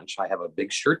have a bunch. I have a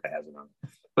big shirt that has it on.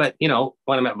 But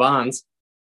when I'm at Vaughn's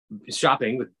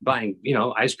shopping, buying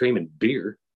ice cream and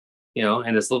beer,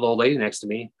 and this little old lady next to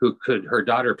me who could her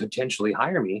daughter potentially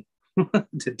hire me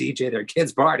to DJ their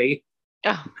kids' party.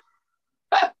 Oh.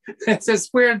 It's this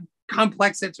weird,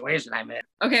 complex situation I'm in.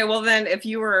 Okay, well then, if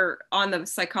you were on the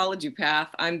psychology path,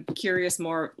 I'm curious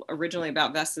more originally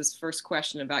about Vesta's first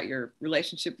question about your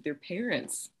relationship with your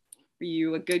parents. Were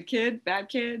you a good kid, bad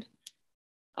kid,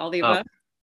 all the above?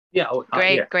 Yeah.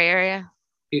 Gray area.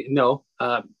 No,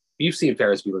 you've seen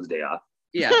Ferris Bueller's Day Off.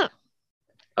 Yeah.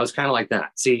 I was kind of like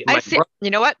that. See, you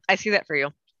know what? I see that for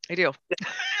you. I do.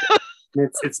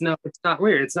 It's not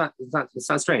weird. It's not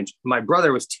strange. My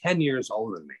brother was 10 years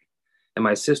older than me, and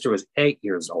my sister was 8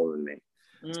 years older than me.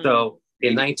 So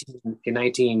in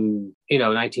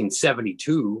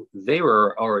 1972, they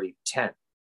were already 10.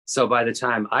 So by the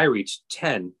time I reached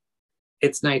 10,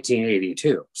 it's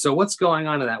 1982. So what's going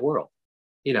on in that world?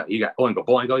 You got Oingo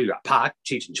Boingo, you got Pac,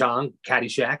 Cheech and Chong,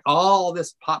 Caddyshack, all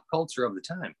this pop culture of the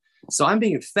time. So I'm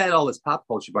being fed all this pop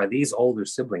culture by these older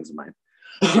siblings of mine.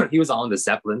 He was all into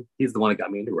Zeppelin. He's the one that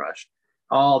got me into Rush.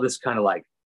 All this kind of like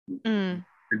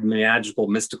magical,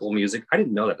 mystical music. I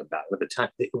didn't know that about him at the time.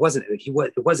 It wasn't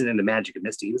into magic and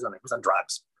mystic. He was on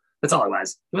drugs. That's all it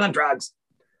was. He was on drugs.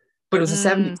 But it was the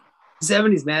 70s.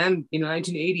 70s, man.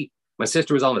 1980. My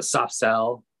sister was on the soft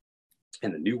cell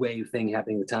and the new wave thing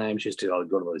happening at the time. She used to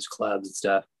go to all these clubs and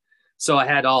stuff. So I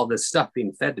had all this stuff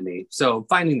being fed to me. So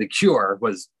finding The Cure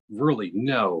was really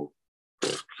no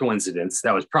coincidence.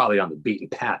 That was probably on the beaten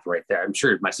path right there. I'm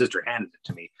sure my sister handed it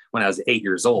to me when I was 8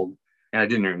 years old, and I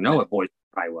didn't even know what boy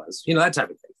I was, that type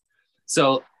of thing.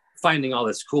 So finding all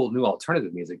this cool new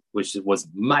alternative music, which was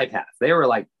my path. They were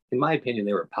like, in my opinion,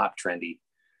 they were pop trendy.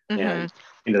 And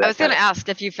I was going to ask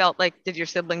if you felt like, did your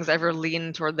siblings ever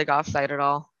lean toward the goth side at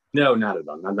all? No, not at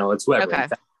all. No, it's whatever. Okay.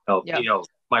 In fact,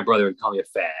 my brother would call me a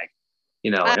fag.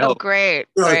 Great.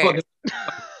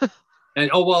 And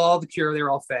all the Cure, they were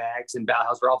all fags, and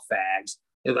Bauhaus were all fags,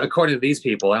 according to these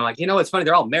people. And I'm like, it's funny,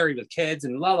 they're all married with kids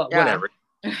and whatever.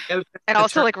 And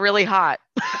also like really hot.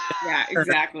 Yeah,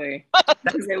 exactly.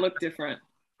 Because they look different.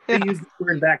 They used the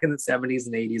word back in the 70s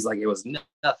and 80s like it was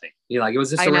nothing. Like it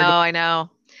was just I know.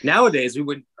 Nowadays,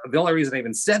 the only reason I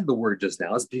even said the word just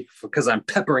now is because I'm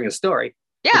peppering a story.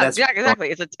 Yeah,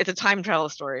 exactly. It's a time travel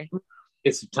story.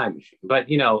 It's a time machine. But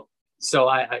so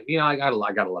I got a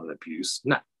lot of abuse,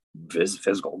 not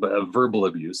physical, but verbal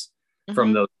abuse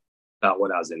from those about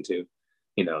what I was into.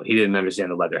 He didn't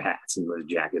understand the leather hats and the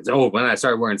jackets. Oh, when I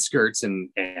started wearing skirts and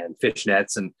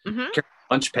fishnets and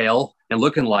lunch pail and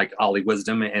looking like Ollie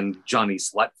Wisdom and Johnny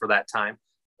Slut for that time.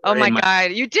 Oh my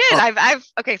God, you did. I've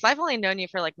so I've only known you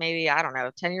for like maybe, I don't know,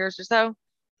 10 years or so,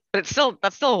 but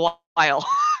that's still a while.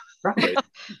 Probably.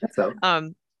 So.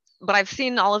 But I've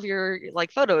seen all of your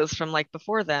like photos from like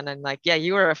before then, and like, yeah,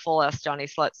 you were a full ass Johnny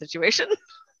Slut situation.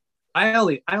 I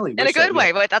only in a good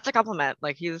way, but that's a compliment.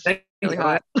 Like he's really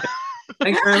hot.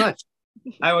 Thank you very much.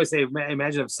 I always say,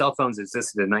 imagine if cell phones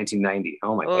existed in 1990.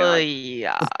 Oh my God.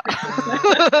 Yeah.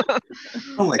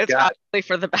 Oh my it's God. Probably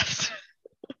for the best.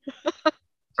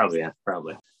 Probably.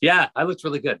 Yeah, I looked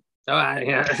really good. Oh,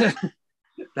 yeah.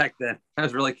 Back then, I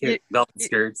was really cute. Belt and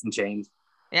skirts and chains.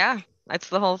 Yeah, that's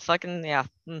the whole fucking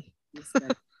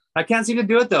I can't seem to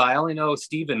do it though. I only know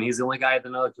Steven. He's the only guy that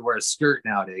knows to wear a skirt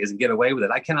nowadays and get away with it.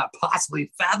 I cannot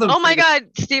possibly fathom. Oh my God,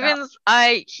 Steven's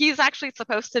he's actually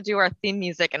supposed to do our theme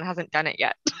music and hasn't done it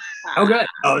yet. Oh good.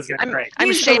 Oh, it's gonna be great.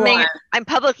 I'm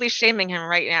publicly shaming him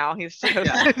right now. He's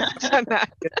supposed to have done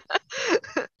that.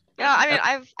 Yeah, I mean,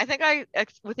 I think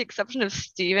with the exception of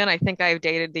Steven, I think I've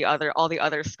dated all the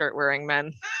other skirt wearing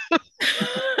men.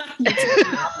 There's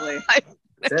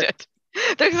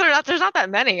not that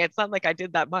many. It's not like I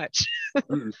did that much.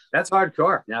 That's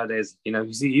hardcore nowadays.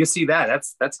 You see that.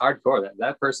 That's hardcore.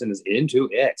 That person is into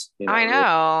it. I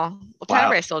know. Well,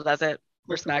 Canterbury still does it.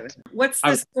 Respect. What's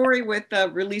the story with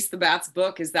Release the Bats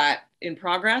book? Is that in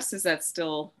progress? Is that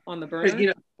still on the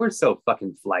burner? We're so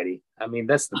fucking flighty. I mean,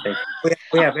 that's the thing.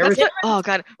 We have everything. Oh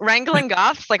God, wrangling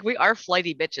goths, like we are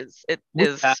flighty bitches. It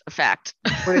is a fact.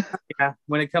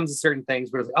 When it comes to certain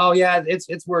things, we're like, oh yeah,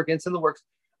 it's working. It's in the works.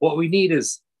 What we need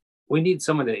is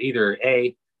someone to either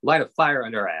A, light a fire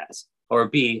under our ass, or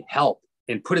B, help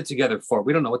and put it together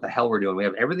we don't know what the hell we're doing. We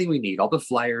have everything we need, all the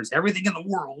flyers, everything in the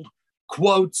world,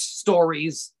 quotes,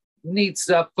 stories, neat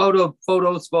stuff, photos,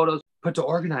 but to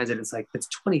organize it, it's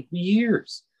 20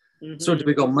 years. So do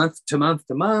we go month to month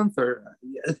or?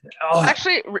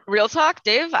 Actually, real talk,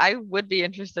 Dave, I would be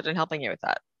interested in helping you with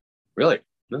that. Really?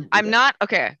 No, I'm not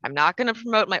going to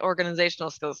promote my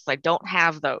organizational skills. I don't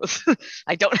have those.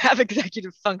 I don't have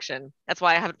executive function. That's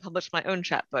why I haven't published my own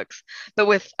chat-books. But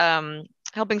with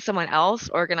helping someone else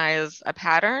organize a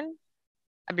pattern,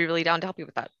 I'd be really down to help you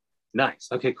with that. Nice.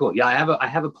 Okay, cool. Yeah, I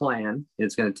have a plan.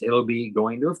 It'll be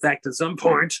going to effect at some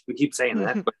point. We keep saying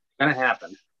that, but it's gonna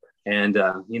happen. And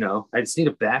I just need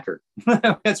a backer.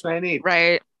 That's what I need.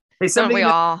 Right. Hey, Don't we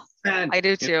all? I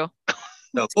do too.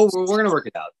 So we're gonna work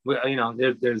it out.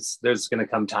 There's gonna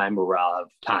come time where I'll have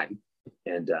time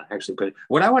and actually put it.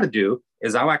 What I want to do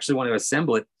is I actually want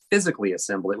to physically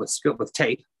assemble it with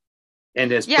tape,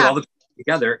 and just put all the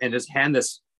together and just hand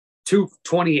this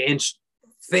 220-inch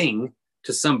thing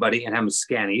to somebody and have them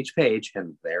scan each page,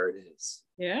 and there it is.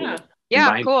 Yeah.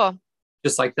 Yeah, cool.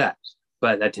 Just like that.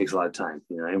 But that takes a lot of time,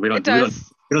 and we don't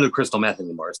do crystal meth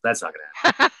anymore, so that's not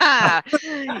gonna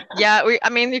happen. Yeah, you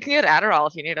can get Adderall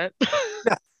if you need it.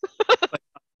 Yeah.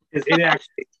 It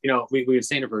actually, we've been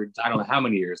saying it for I don't know how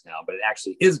many years now, but it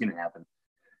actually is gonna happen.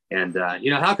 And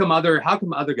how come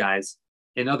other guys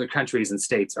in other countries and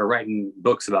states are writing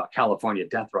books about California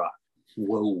death rock?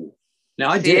 Whoa. Now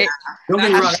I dig it.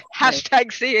 Hashtag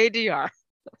CADR.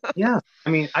 Yeah,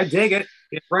 I dig it.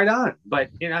 It's right on. But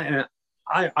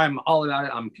I'm all about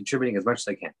it. I'm contributing as much as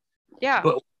I can. Yeah.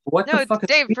 But what the fuck,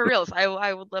 Dave? For reals,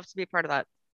 I would love to be a part of that.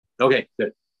 Okay,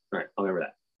 good. All right, I'll remember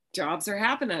that. Jobs are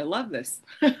happening. I love this.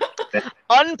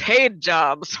 Unpaid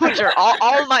jobs, which are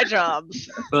all my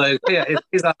jobs. But yeah,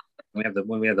 it's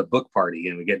when we have the book party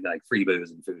and we get like free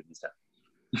booze and food and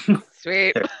stuff.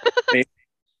 Sweet.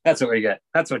 That's what we get.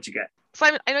 That's what you get.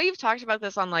 Simon, I know you've talked about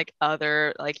this on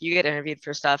you get interviewed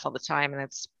for stuff all the time, and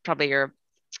it's probably you're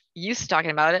used to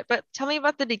talking about it, but tell me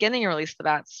about the beginning of Release the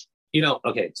Bats.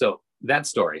 Okay, so that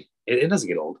story, it doesn't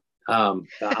get old.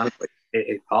 Honestly,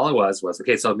 all it was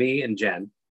okay, so me and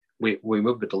Jen, we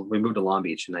moved to Long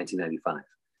Beach in 1995.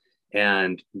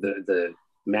 And the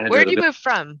manager... Where did you move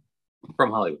from?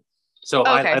 From Hollywood. So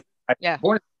okay. I was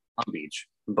born in Long Beach,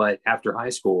 but after high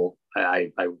school,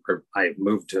 I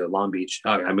moved to Long Beach.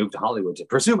 I moved to Hollywood to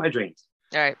pursue my dreams.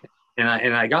 All right. And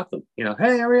I got them.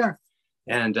 Hey, here we are.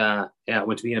 And I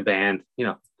went to be in a band.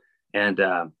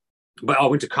 But I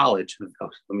went to college.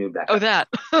 Let me move back. Oh, that.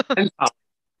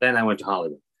 Then I went to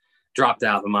Hollywood. Dropped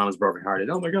out. My mom was brokenhearted.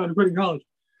 Oh my God, I'm quitting college.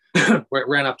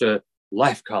 Ran up to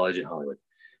Life College in Hollywood.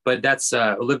 But that's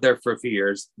I lived there for a few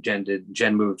years. Jen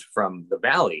moved from the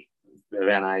Valley,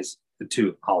 Van Nuys,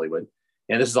 to Hollywood.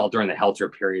 And this is all during the Helter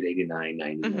period, 89,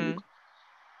 90. Mm-hmm.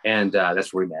 And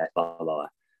that's where we met, blah, blah, blah.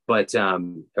 But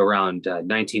around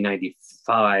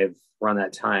 1995, around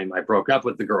that time, I broke up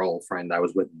with the girlfriend I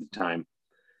was with at the time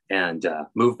and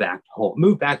moved back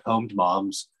home to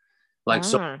mom's, like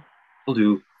so people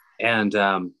do. And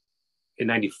in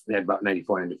about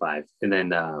 94, 95. And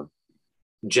then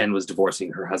Jen was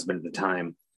divorcing her husband at the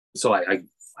time. So I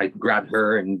grabbed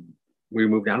her and we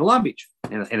moved down to Long Beach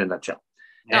in a nutshell.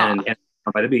 And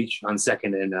by the beach on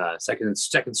Second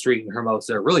Street in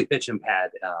Hermosa, really pitch and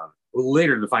pad.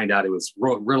 Later to find out it was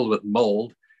riddled with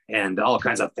mold and all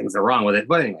kinds of things are wrong with it.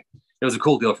 But anyway, it was a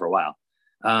cool deal for a while.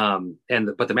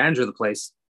 But the manager of the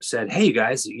place said, "Hey, you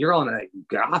guys, you're on that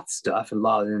goth stuff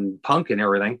and punk and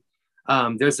everything.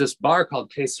 There's this bar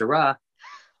called Que Sera,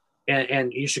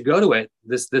 and you should go to it.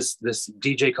 This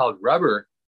DJ called Rubber,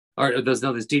 or there's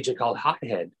this DJ called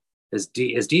Hothead is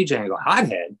DJing." I go,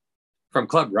 "Hothead from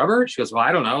Club Rubber?" She goes, "Well,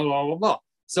 I don't know, blah, blah, blah."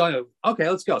 So, okay,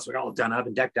 let's go. So we're all done up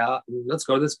and decked out. And let's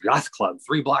go to this goth club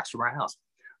 3 blocks from our house.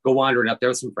 Go wandering up there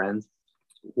with some friends.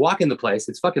 Walk in the place.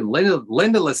 It's fucking Linda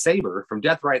LeSabre from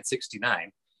Death Right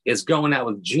 69 is going out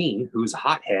with Gene, who's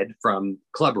Hothead from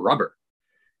Club Rubber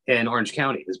in Orange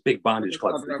County, this big bondage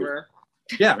club. Rubber.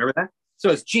 Yeah, remember that? So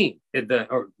it's Gene,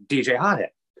 or DJ Hothead.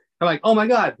 I'm like, "Oh my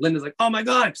God." Linda's like, "Oh my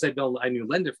God." Because I knew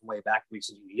Linda from way back. We used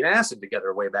to eat acid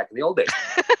together way back in the old days.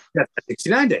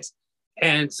 69 days.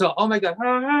 And so, oh my God,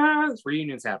 this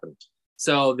reunion's happening.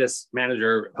 So this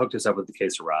manager hooked us up with the Que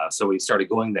Sera. So we started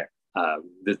going there.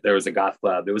 There was a goth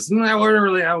club. I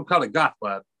would call it goth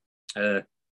club. It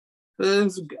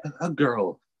was a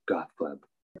girl goth club.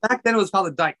 Back then it was called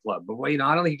a dyke club, but I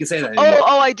don't think you can say that anymore.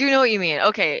 Oh, I do know what you mean.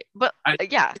 Okay, but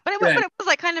it was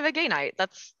like kind of a gay night.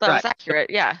 That was accurate.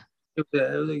 Yeah.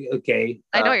 Okay.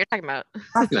 I know what you're talking about.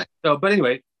 So, but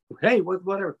anyway, hey,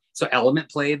 whatever. So Element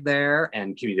played there,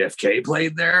 and QDFK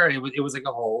played there. It was like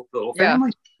a whole little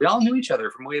family. Yeah. We all knew each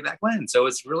other from way back when. So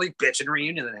it's really bitchin'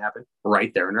 reunion that happened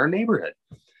right there in our neighborhood.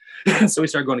 So we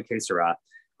started going to Que Sera.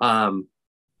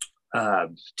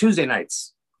 Tuesday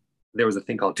nights, there was a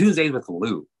thing called Tuesdays with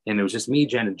Lou, and it was just me,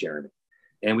 Jen, and Jeremy.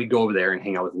 And we'd go over there and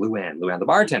hang out with Luann, the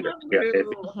bartender.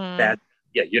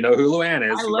 Yeah, you know who Luann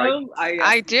is.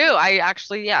 I do. I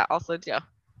actually, also do.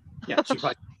 Yeah, she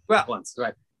probably well once.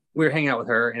 Right. We were hanging out with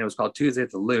her, and it was called Tuesday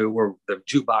at the Lou, where the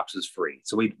jukebox was free.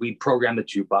 So we programmed the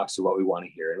jukebox to what we want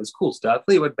to hear. It was cool stuff.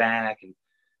 Fleetwood Mac, and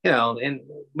and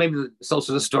maybe the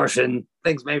Social Distortion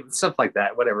things, maybe stuff like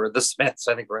that. Whatever. The Smiths,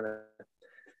 I think, were in there.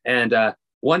 And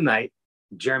one night,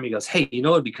 Jeremy goes, "Hey,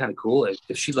 it'd be kind of cool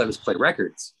if she'd let us play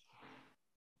records."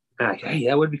 And I'm like, "Hey,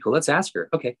 that would be cool. Let's ask her."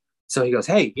 Okay. So he goes,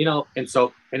 "Hey, and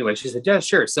so anyway, she said, "Yeah,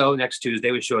 sure." So next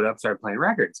Tuesday, we showed up, started playing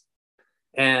records,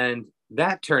 and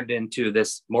that turned into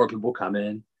this. More people come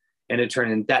in, and that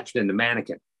turned into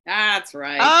Mannequin. That's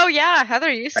right. Oh yeah,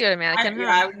 Heather used to go to Mannequin.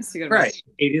 I used to go to right.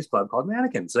 80s club called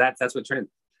Mannequin. So that's what turned.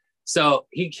 So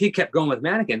he kept going with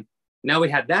Mannequin. Now we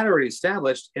had that already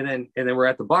established, and then we're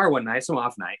at the bar one night, some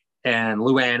off night, and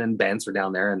Luann and Bence are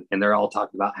down there, and they're all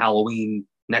talking about Halloween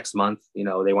next month. They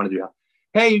want to do.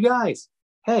 Hey, you guys.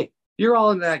 Hey, you're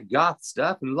all into that goth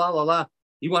stuff and la la la.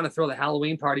 You want to throw the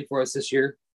Halloween party for us this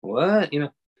year? What?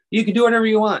 You can do whatever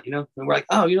you want, And we're like,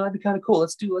 oh, that'd be kind of cool.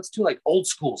 Let's do like old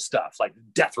school stuff, like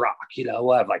deathrock.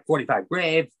 We'll have like 45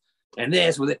 Grave and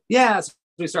this with it. Yeah. So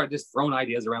we started just throwing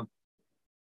ideas around.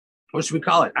 What should we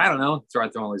call it? I don't know.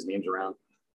 Started throwing all these names around.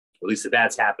 Release the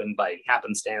Bats happened by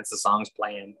happenstance. The song's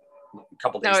playing. A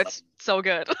couple days. No, it's so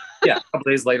good. Yeah, a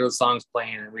couple days later, the song's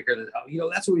playing, and we hear that.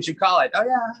 Oh, that's what we should call it. Oh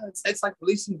yeah, it's like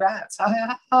releasing bats.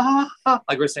 Like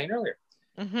we were saying earlier.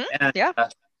 Mm-hmm. And, yeah.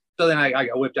 So then I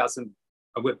whipped out. So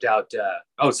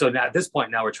now at this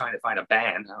point, now we're trying to find a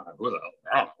band. I don't know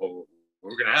who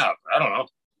we're gonna have. I don't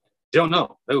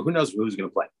know. Who knows who's gonna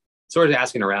play? So we're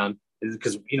asking around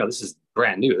because this is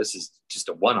brand new. This is just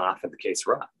a one-off at the Que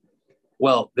Sera.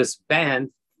 Well, this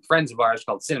band, friends of ours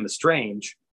called Cinema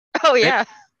Strange. Oh yeah.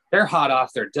 They're hot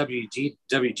off their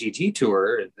WGT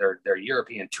tour, their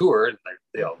European tour,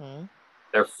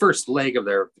 their first leg of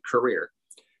their career.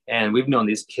 And we've known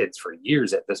these kids for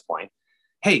years at this point.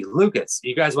 Hey, Lucas,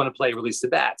 you guys want to play Release the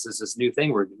Bats? It's this new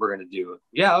thing we're going to do.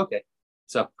 Yeah, okay.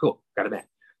 So cool, got a band.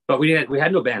 But we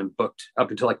had no band booked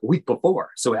up until like a week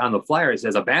before. So on the flyer, it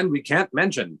says a band we can't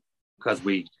mention because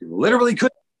we literally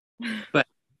couldn't.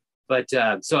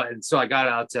 So I got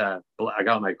out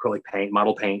my acrylic paint,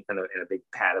 model paint, and a big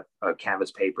pad of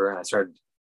canvas paper, and I started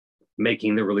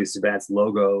making the Release the Bats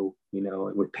logo,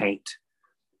 with paint.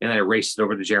 And I raced it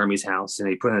over to Jeremy's house,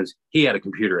 and he had a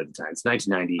computer at the time. It's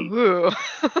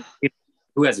 1998.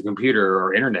 Who has a computer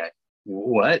or internet?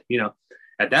 What?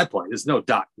 At that point, there's no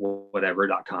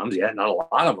 .coms yet. Not a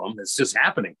lot of them. It's just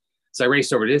happening. So I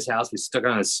raced over to his house. We stuck it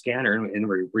on a scanner, and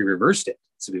we reversed it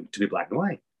to be black and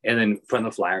white, and then put on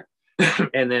the flyer.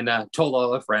 And then told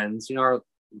all our friends, our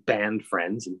band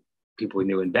friends and people we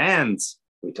knew in bands.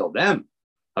 We told them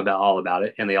all about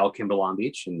it, and they all came to Long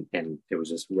Beach, and it was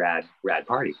just rad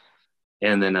party.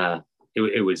 And then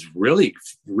it was really,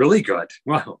 really good.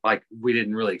 Well, like we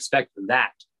didn't really expect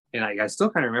that, and I still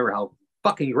kind of remember how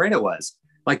fucking great it was.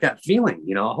 Like that feeling,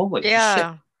 holy shit.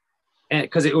 And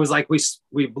because it was like we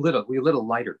lit a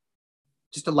lighter,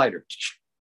 just a lighter,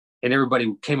 and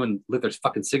everybody came and lit their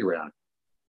fucking cigarette on.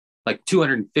 Like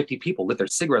 250 people lit their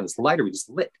cigarette on this lighter we just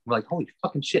lit. We're like, holy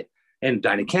fucking shit. And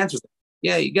Dinah Cancer's like,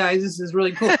 yeah, you guys, this is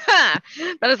really cool. That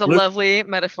is a lovely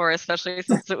metaphor, especially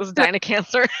since it was Dinah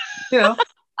Cancer. And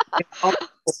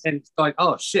so like,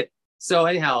 oh shit. So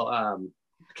anyhow,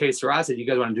 Que Sera said, you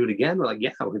guys want to do it again? We're like,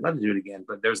 yeah, we'd love to do it again.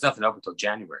 But there was nothing up until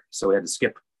January. So we had to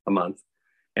skip a month.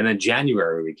 And then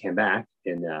January we came back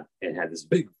and had this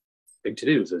big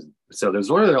to-do. So there was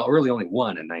really only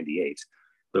one in 98.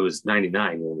 But it was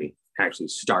 99 when we actually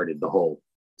started the whole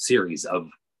series of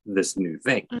this new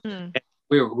thing. Mm-hmm. And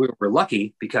we were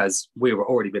lucky because we were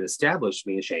already been established,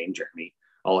 me and Shane, Jeremy,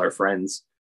 all our friends,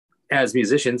 as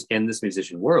musicians in this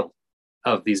musician world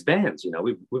of these bands.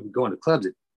 We've been going to clubs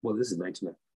this is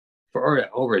 19 for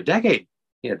over a decade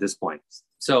at this point.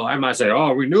 So I might say,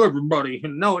 oh, we knew everybody.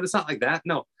 No, it's not like that.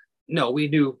 No, we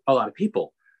knew a lot of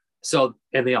people. So,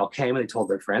 and they all came and they told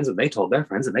their friends, and they told their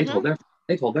friends, and they told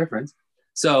their friends.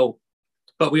 So,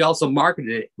 but we also marketed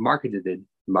it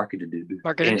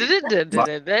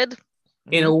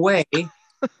in a way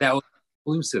that was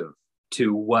exclusive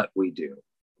to what we do.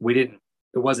 It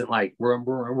wasn't like we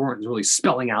weren't really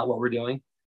spelling out what we're doing.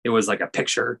 It was like a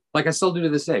picture, like I still do to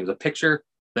this day. It was a picture,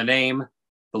 the name,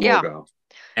 the logo.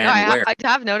 And I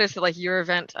have noticed that like your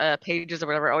event pages or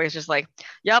whatever always just like,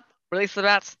 yep, Release the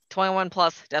Bats, 21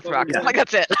 plus, deathrock. Yeah. Like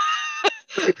that's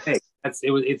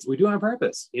it. We do it on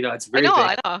purpose. It's very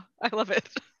I know. I love it.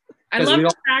 I love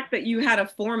the fact that you had a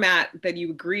format that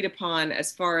you agreed upon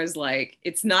as far as like,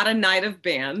 it's not a night of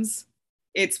bands.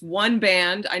 It's one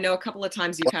band. I know a couple of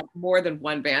times you've had more than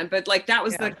one band, but like that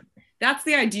was that's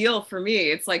the ideal for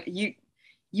me. It's like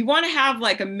you want to have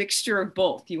like a mixture of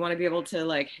both. You want to be able to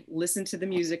like listen to the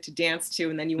music to dance to,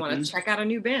 and then you want to check out a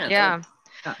new band. Yeah.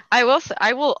 Yeah. I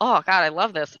will, oh God, I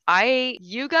love this.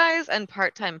 You guys and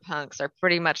Part-Time Punks are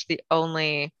pretty much the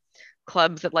only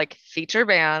clubs that like feature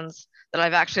bands that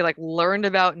I've actually like learned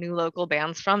about new local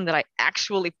bands from that I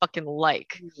actually fucking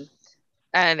like. Mhm.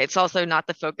 And it's also not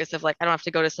the focus of like, I don't have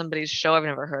to go to somebody's show I've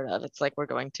never heard of. It's like we're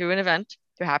going to an event.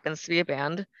 There happens to be a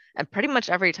band. And pretty much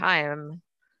every time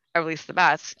I release the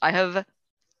bats, I have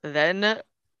then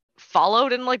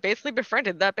followed and like basically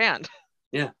befriended that band.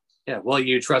 Yeah. Yeah. Well,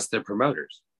 you trust the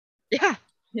promoters. Yeah.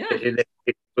 Yeah.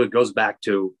 It goes back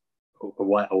to a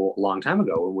long time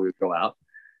ago when we would go out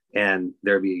and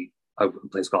there'd be a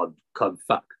place called Club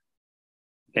Fuck.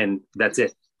 And that's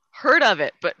it. Heard of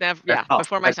it, but never, yeah,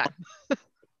 before my time.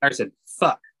 I said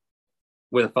fuck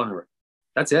with a phone number.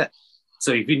 That's it.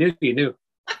 So if you knew, you knew.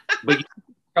 But you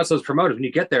trust those promoters. When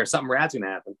you get there, something rad's going to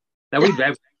happen. Now, we'd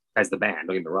advertise the band,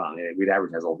 don't get me wrong. We'd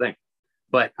advertise the whole thing.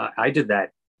 But I did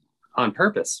that on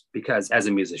purpose because as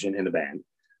a musician in a band,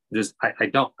 not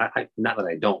that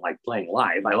I don't like playing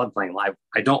live. I love playing live.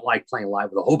 I don't like playing live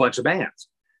with a whole bunch of bands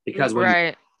because when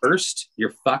you're first,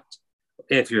 you're fucked.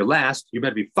 If you're last, you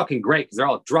better be fucking great because they're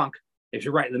all drunk. If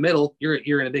you're right in the middle, you're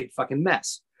in a big fucking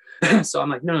mess. So I'm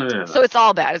like, no. So it's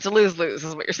all bad. It's a lose-lose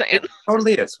is what you're saying. It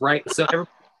totally is, right? So everybody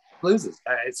loses.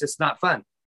 It's just not fun.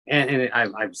 And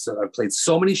I've played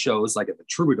so many shows like at the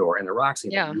Troubadour and the Roxy.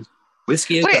 Yeah.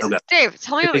 Whiskey is Wait, Dave,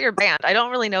 tell me about your band. I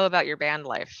don't really know about your band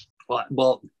life.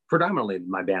 Well, predominantly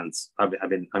my bands. I'm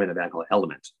in a band called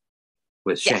Element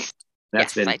with Shane.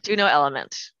 Yes, I do know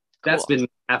Element. That's been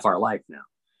half our life now.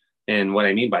 And what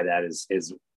I mean by that is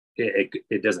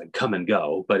it doesn't come and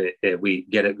go, but we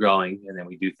get it going and then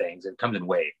we do things and it comes in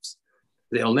waves.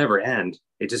 It'll never end.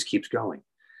 It just keeps going.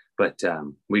 But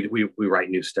we write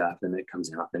new stuff and it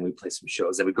comes out. Then we play some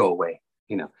shows that would go away,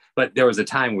 But there was a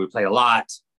time we played a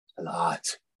lot. Oh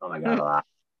my God, a lot.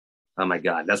 Oh my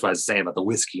God. That's what I was saying about the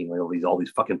whiskey and all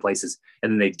these fucking places.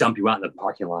 And then they dump you out in the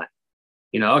parking lot.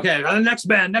 Okay, next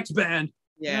band.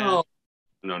 Yeah.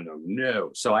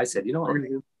 No. So I said, you know what we're gonna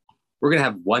do? We're gonna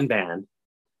have one band,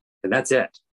 and that's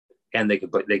it. And they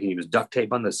can use duct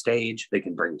tape on the stage. They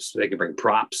can bring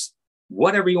props,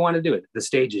 whatever you want to do. It. The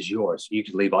stage is yours. You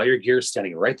can leave all your gear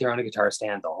standing right there on a guitar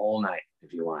stand the whole night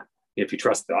if you want. If you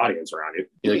trust the audience around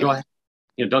you, go ahead.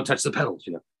 Don't touch the pedals.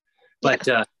 But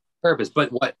purpose.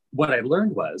 But what I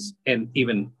learned was, and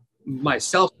even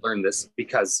myself learned this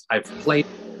because I've played.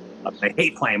 I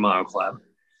hate playing Mono Club.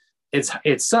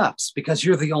 It sucks because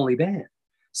you're the only band.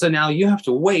 So now you have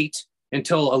to wait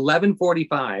until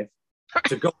 11:45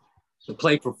 to go to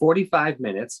play for 45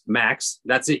 minutes max.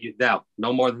 That's it.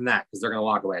 No more than that because they're gonna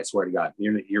walk away. I swear to God.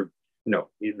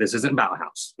 This isn't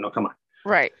Bauhaus. No, come on.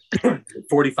 Right.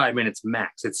 45 minutes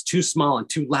max. It's too small and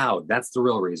too loud. That's the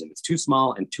real reason. It's too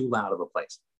small and too loud of a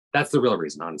place. That's the real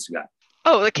reason, honest to God.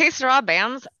 Oh, the Que Sera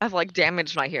bands have like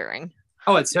damaged my hearing.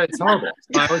 Oh, it's horrible.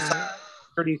 I always talk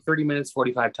 30 minutes,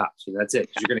 45 tops. That's it.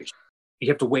 You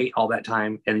have to wait all that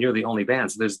time and you're the only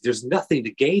band. So there's nothing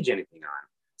to gauge anything on.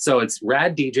 So it's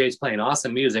rad DJs playing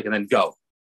awesome music and then go.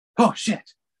 Oh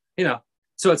shit.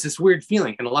 So it's this weird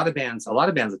feeling. And a lot of bands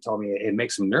have told me it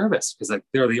makes them nervous because like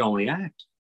they're the only act.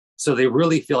 So they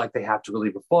really feel like they have to really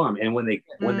perform. And when they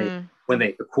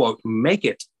quote make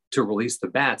it to release the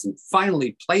bats and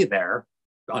finally play there,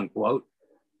 unquote,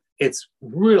 it's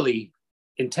really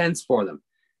intense for them.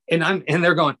 And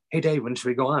they're going, hey Dave, when should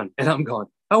we go on? And I'm going,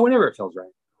 oh, whenever it feels right.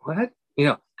 What?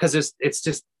 Because it's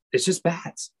just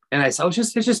bats. And I said,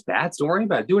 it's just bats. Don't worry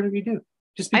about it. Do whatever you do.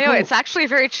 Just be I know, cool. it's actually a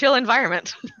very chill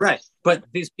environment. Right. But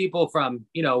these people from,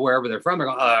 wherever they're from, they're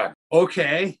going,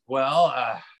 okay, well,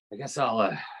 I guess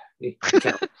I'll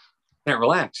can't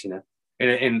relax,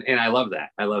 And I love that.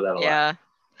 I love that a lot. Yeah.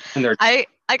 And I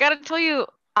gotta tell you,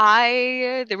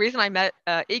 the reason I met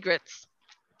Egrets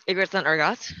and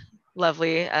Ergoth,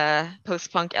 lovely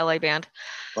post-punk LA band,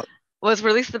 was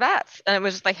Release the Bats. And it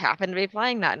was just like happened to be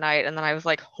playing that night. And then I was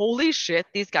like, holy shit,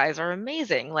 these guys are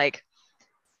amazing. Like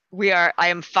I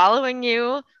am following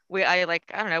you. I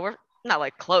don't know, we're not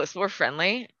like close, we're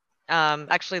friendly.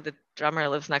 Actually the drummer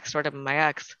lives next door to my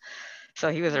ex,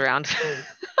 so he was around.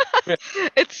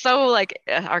 It's so like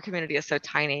our community is so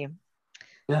tiny.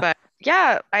 Yeah. But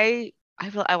yeah, I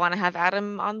want to have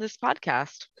Adam on this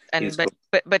podcast. And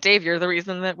but Dave, you're the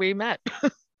reason that we met.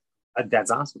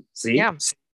 That's awesome. See? Yeah.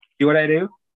 See what I do?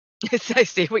 I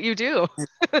see what you do.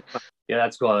 Yeah,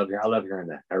 that's cool. I love hearing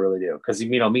that. I really do. Because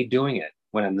me doing it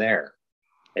when I'm there,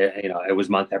 it was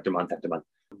month after month after month.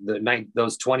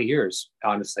 Those 20 years,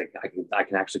 honestly, I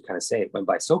can actually kind of say it went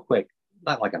by so quick.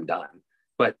 Not like I'm done,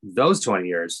 But those 20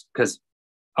 years, because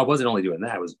I wasn't only doing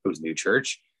that, it was New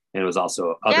Church, and it was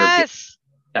also other. Yes.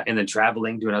 And then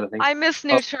traveling, doing other things. I miss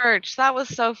New Church. That was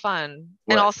so fun.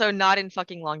 And also not in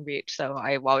fucking Long Beach, so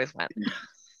I always went.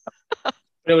 But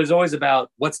it was always about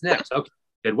what's next. Okay,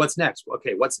 good. What's next?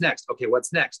 Okay, what's next? Okay,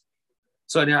 what's next?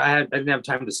 So now I didn't have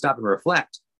time to stop and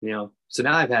reflect. So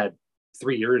now I've had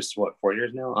 3 years, 4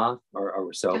 years now,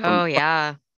 or so. Oh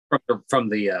yeah. From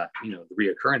the the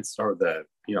reoccurrence or the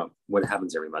what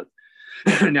happens every month.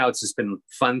 Now it's just been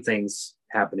fun things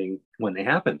happening when they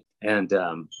happen. And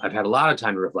I've had a lot of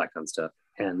time to reflect on stuff.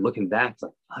 And looking back, it's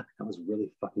like, fuck, that was really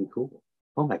fucking cool.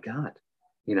 Oh my God.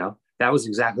 That was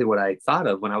exactly what I thought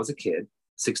of when I was a kid,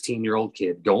 16-year-old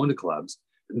kid, going to clubs,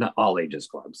 not all ages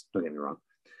clubs, don't get me wrong.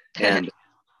 And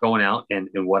going out and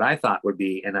what I thought would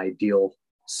be an ideal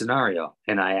scenario.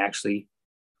 And I actually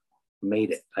made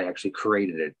it. I actually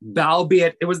created it.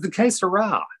 Albeit it was the Que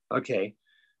Sera. Okay.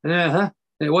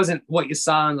 It wasn't what you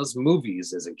saw in those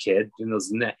movies as a kid, in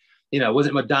those it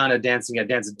wasn't Madonna dancing at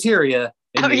Danceteria.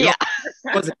 It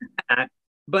wasn't that.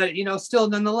 But, still,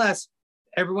 nonetheless,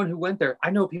 everyone who went there, I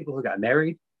know people who got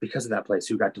married because of that place,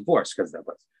 who got divorced because of that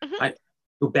place. Mm-hmm.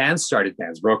 Who bands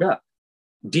broke up.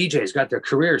 DJs got their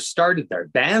careers started there.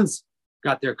 Bands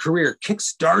got their career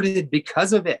kick-started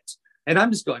because of it. And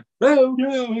I'm just going, oh,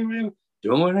 no,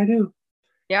 doing what I do.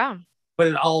 Yeah.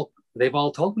 But they've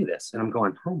all told me this. And I'm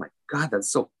going, oh my God,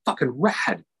 that's so fucking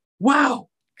rad. Wow.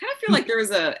 I kind of feel like there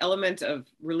was an element of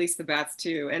Release the Bats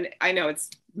too. And I know it's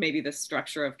maybe the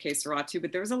structure of Que Sera too,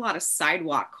 but there was a lot of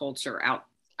sidewalk culture outside.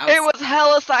 It was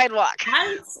hella sidewalk.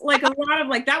 Like a lot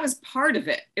of that was part of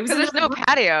it. It was there's no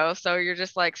patio, so you're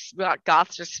just like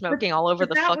goths just smoking all over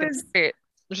the fucking street,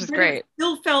 which is great. It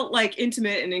still felt like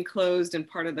intimate and enclosed and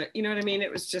part of the, you know what I mean?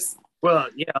 It was just. Well,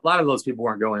 yeah, a lot of those people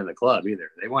weren't going in the club either.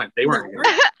 They weren't. They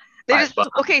just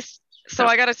okay. So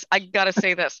I gotta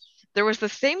say this. There was the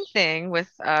same thing with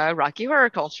Rocky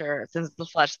Horror Culture, Sins of the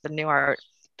Flesh, the new art.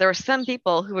 There were some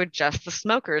people who were just the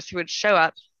smokers who would show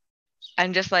up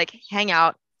and just like hang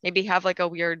out, maybe have like a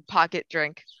weird pocket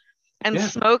drink and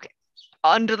smoke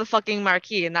under the fucking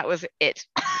marquee, and that was it.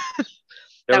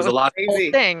 There was a lot of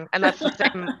whole thing, and that's the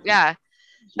same. Yeah,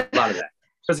 a lot of that.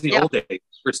 Because in the old days,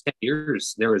 for 10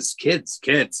 years, there was kids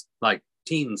like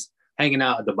teens hanging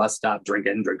out at the bus stop,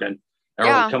 drinking, or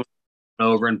coming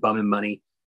over and bumming money.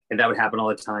 And that would happen all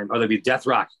the time. Or there'd be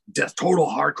total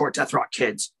hardcore death rock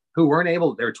kids who weren't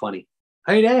able, they were 20.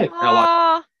 How you doing?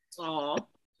 Aww.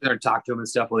 There and talk to them and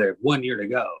stuff. Well, they have 1 year to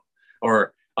go.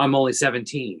 Or I'm only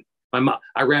 17. My mom,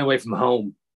 I ran away from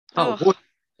home. Don't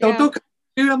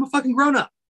dude, I'm a fucking grown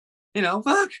up.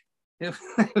 Fuck.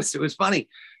 It was funny.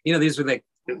 These were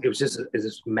it was just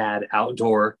this mad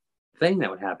outdoor thing that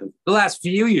would happen. The last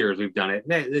few years we've done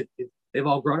it. They've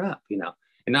all grown up, and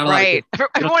not a lot of kids,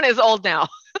 everyone is old now.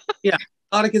 Yeah,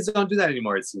 a lot of kids don't do that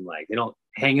anymore. It seemed like they don't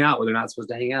hang out where they're not supposed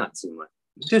to hang out. It seemed like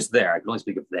just there. I can only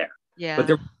speak of there. Yeah, but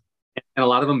and a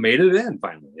lot of them made it in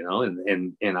finally.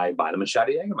 And I buy them a shot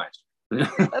of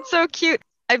Jägermeister. That's so cute.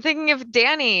 I'm thinking of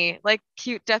Danny, like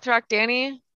cute death rock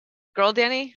Danny, girl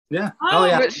Danny. Yeah. Oh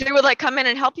yeah. But she would like come in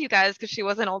and help you guys because she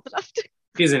wasn't old enough to.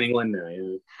 She's in England now.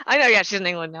 Yeah. I know. Yeah, she's in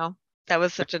England now. That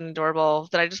was such an adorable.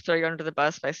 Did I just throw you under the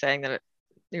bus by saying that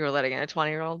you were letting in a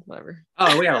 20-year-old? Whatever.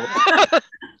 Oh, we have a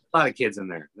lot of kids in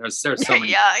there. There's so many.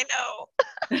 Yeah, I know.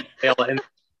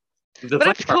 But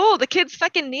it's cool. The kids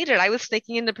fucking need it. I was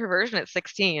sneaking into perversion at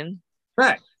 16.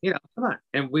 Right. Come on.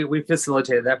 And we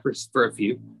facilitated that for a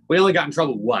few. We only got in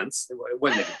trouble once. It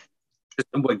wasn't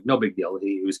no big deal.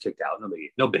 He was kicked out.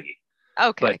 No biggie.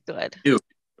 Okay, but good. Dude, it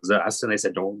was us, and they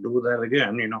said, don't do that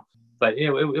again, But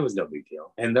it was no big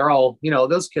deal. And they're all,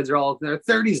 those kids are all in their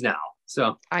 30s now.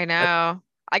 So I know.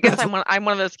 I guess I'm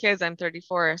one of those kids. I'm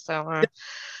 34. So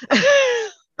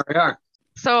there we are.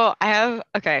 So I have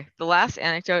the last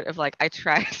anecdote of I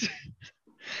tried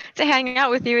to hang out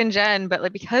with you and Jen,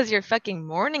 but because you're fucking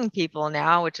mourning people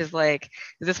now, which is is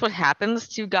this what happens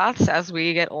to goths as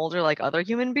we get older, like other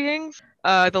human beings?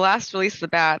 The last Release the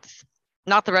Bats,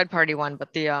 not the Red Party one,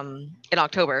 but the in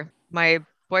October, my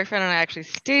boyfriend and I actually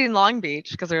stayed in Long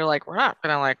Beach because we were like, we're not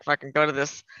gonna fucking go to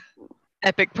this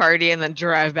epic party and then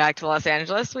drive back to Los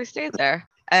Angeles. We stayed there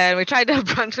and we tried to have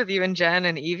brunch with you and Jen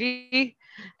and Evie,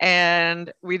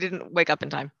 and we didn't wake up in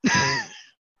time.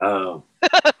 Oh.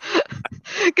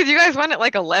 Because you guys went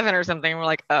at 11 or something. We're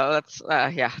like, oh, that's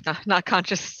not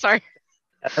conscious. Sorry.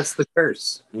 That's the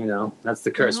curse. That's the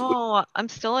curse. No, I'm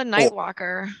still a night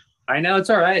walker. I know,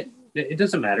 it's all right. It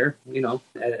doesn't matter.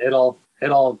 It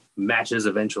all matches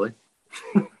eventually.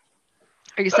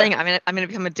 Are you saying I'm gonna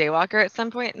become a daywalker at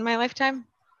some point in my lifetime?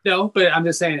 No, but I'm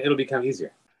just saying it'll become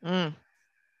easier.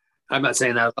 I'm not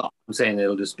saying that at all. I'm saying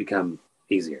it'll just become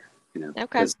easier,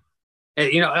 Okay.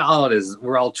 All it is,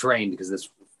 we're all trained because this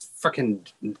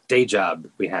freaking day job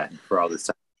we had for all this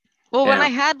time. Well, when I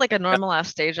had like a normal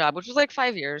ass day job, which was like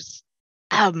 5 years,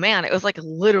 oh man, it was like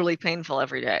literally painful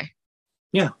every day.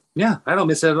 Yeah. I don't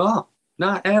miss it at all.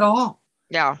 Not at all.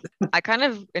 Yeah. I kind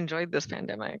of enjoyed this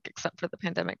pandemic, except for the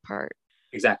pandemic part.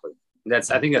 Exactly. I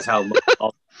think that's how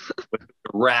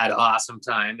rad, awesome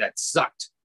time that sucked.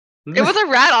 It was a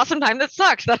rad, awesome time that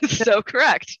sucked. That is so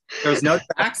correct. There was no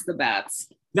axe the bats.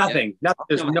 Nothing.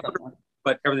 There's no,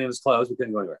 but everything was closed. We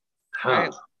couldn't go anywhere.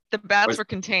 Right. The bats were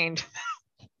contained.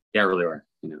 Yeah, really were.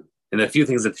 And the few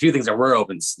things that were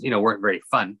open, weren't very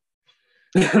fun.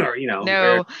 Or,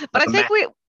 no, but I think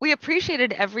we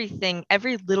appreciated everything,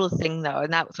 every little thing though,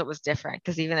 and that's what was different.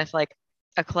 Because even if like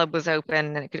a club was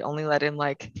open and it could only let in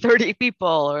like 30 people,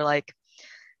 or like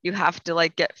you have to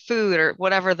like get food or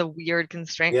whatever the weird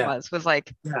constraint was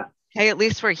like, hey, at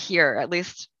least we're here. At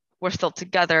least we're still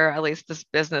together. At least this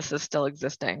business is still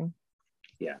existing.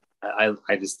 Yeah,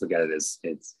 I just look at it as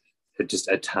it's just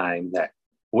a time that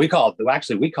we called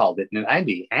it, and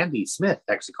Andy Smith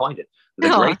actually coined it,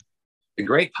 the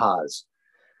great pause.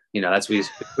 That's we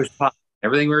push pause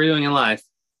everything we're doing in life,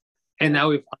 and now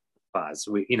we've pause.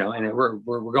 And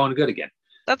we're going good again.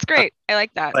 That's great. I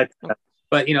like that.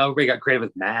 But everybody got creative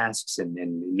with masks and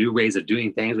new ways of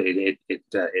doing things. It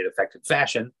affected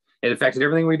fashion. It affected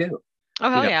everything we do. Oh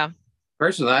hell yeah!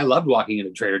 Personally, I loved walking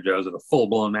into Trader Joe's with a full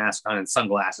blown mask on and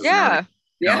sunglasses. Yeah.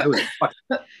 It was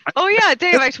oh yeah,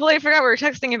 Dave, I totally forgot we were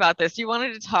texting about this. You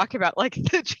wanted to talk about like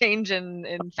the change in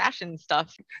fashion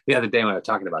stuff. The other day when I was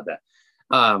talking about that.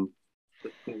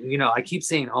 I keep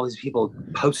seeing all these people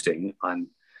posting on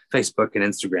Facebook and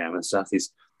Instagram and stuff,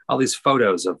 all these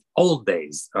photos of old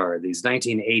days, or these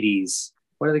 1980s,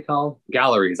 what are they called?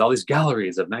 Galleries, all these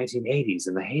galleries of 1980s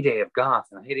and the heyday of goth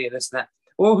and the heyday of this and that.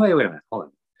 Oh, wait a minute, hold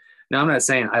on. Now, I'm not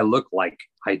saying I look like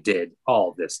I did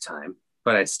all this time,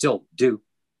 but I still do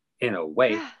in a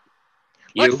way.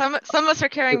 Yeah. Look, some of us are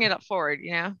carrying it up forward,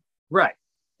 Right.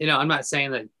 I'm not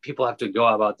saying that people have to go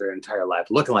about their entire life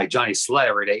looking like Johnny Sled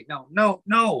every day. No.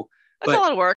 That's a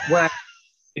lot of work.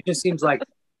 It just seems like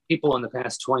people in the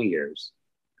past 20 years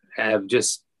have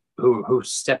just who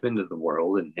step into the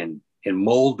world and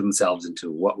mold themselves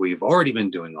into what we've already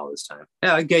been doing all this time.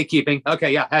 Yeah, gatekeeping.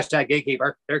 Okay, yeah, hashtag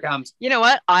gatekeeper. Here it comes. You know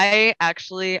what? I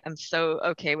actually am so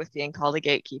okay with being called a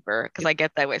gatekeeper because I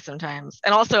get that way sometimes.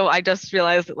 And also, I just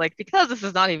realized that because this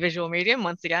is not a visual medium,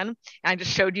 once again, I just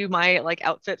showed you my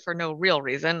outfit for no real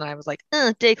reason. And I was like,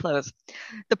 day clothes.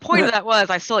 The point of that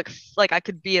was I still like I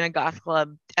could be in a goth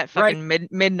club at fucking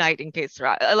midnight in Que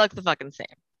Sera. I look the fucking same.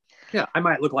 Yeah, I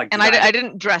might look like. And I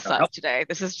didn't dress up today.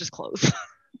 This is just clothes.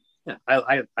 Yeah,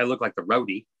 I look like the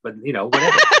roadie, but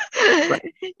whatever.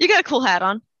 You got a cool hat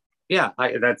on. Yeah,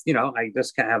 I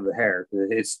just can't have the hair.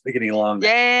 It's getting long.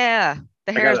 Yeah,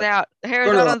 the hair is out. The hair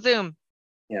is out on Zoom.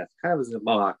 Yeah, kind of as a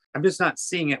mohawk. I'm just not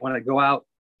seeing it when I go out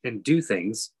and do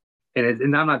things. And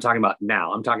I'm not talking about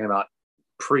now. I'm talking about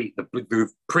pre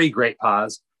Great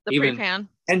Pause. The even pre-pan.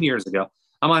 10 years ago.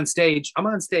 I'm on stage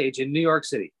in New York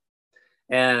City,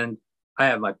 and I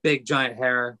have my big giant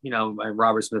hair, my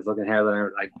Robert Smith looking hair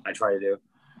that I try to do,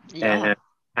 and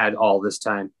had all this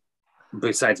time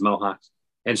besides mohawks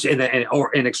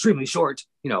and extremely short,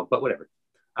 but whatever.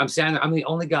 I'm standing there. I'm the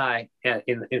only guy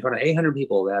in front of 800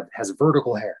 people that has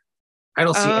vertical hair. I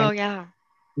don't see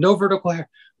no vertical hair.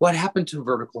 What happened to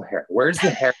vertical hair? Where's the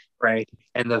hairspray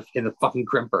and the fucking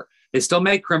crimper? They still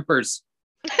make crimpers.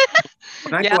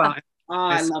 When I go out,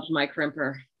 I loved my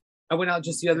crimper. I went out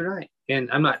just the other night, and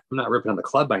I'm not ripping on the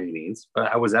club by any means, but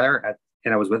I was there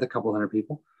and I was with a couple hundred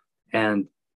people, and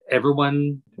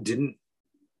everyone didn't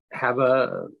have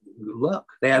a look.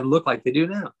 They had a look like they do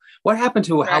now. What happened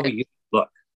to how we used to look?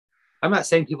 I'm not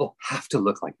saying people have to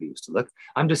look like we used to look.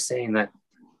 I'm just saying that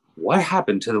what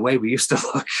happened to the way we used to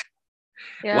look?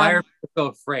 Yeah. Why are people so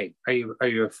afraid? Are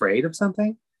you afraid of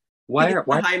something? Why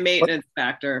high maintenance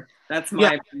factor? That's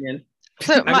my opinion.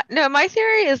 So my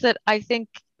theory is that I think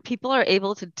people are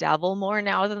able to dabble more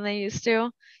now than they used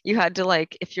to. You had to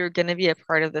if you're going to be a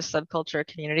part of this subculture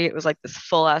community, it was like this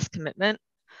full ass commitment.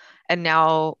 And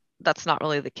now that's not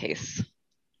really the case.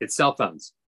 It's cell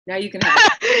phones. Now you can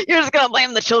have You're just going to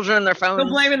blame the children and their phones. I'm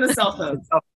blaming the cell phone.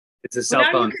 It's a cell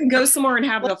phone. You can go somewhere and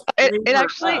have it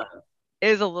actually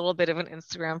is a little bit of an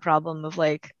Instagram problem of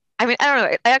I don't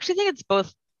know. I actually think it's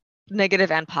both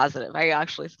negative and positive. I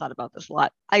actually thought about this a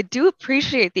lot. I do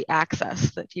appreciate the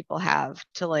access that people have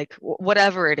to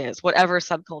whatever it is, whatever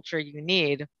subculture you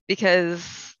need,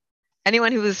 because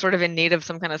anyone who is sort of in need of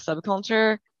some kind of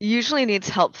subculture usually needs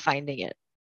help finding it.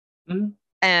 Mm-hmm.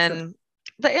 And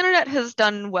the internet has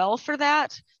done well for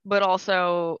that, but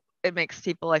also it makes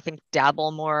people, I think,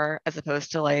 dabble more as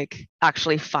opposed to like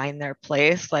actually find their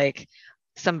place. Like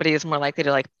somebody is more likely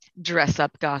to like dress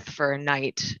up goth for a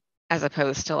night as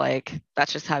opposed to like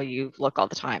that's just how you look all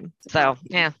the time. So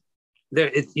yeah.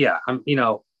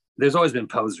 There's always been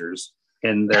posers,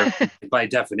 and they're by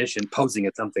definition posing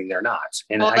at something they're not.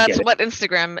 And well, that's what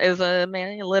Instagram is,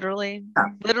 literally,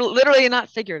 not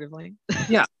figuratively.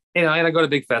 Yeah. And I go to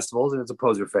big festivals, and it's a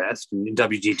poser fest, and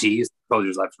WGTs,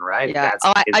 posers left and right. Yeah.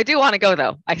 I do want to go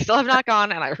though. I still have not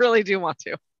gone, and I really do want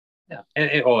to. Yeah. And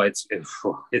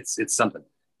it's something.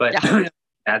 But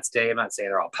Bats Day, I'm not saying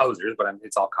they're all posers, but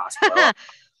it's all cosplay.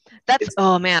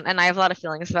 Oh man, and I have a lot of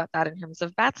feelings about that in terms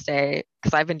of Bats Day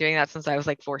because I've been doing that since I was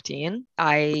like 14.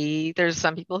 There's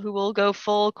some people who will go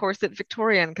full corset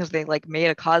Victorian because they like made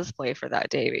a cosplay for that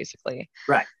day basically.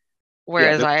 Right.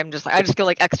 Whereas I just go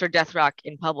like extra deathrock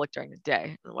in public during the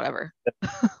day or whatever.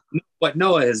 What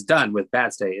Noah has done with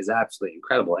Bats Day is absolutely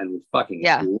incredible, and fucking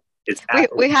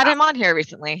we had him on here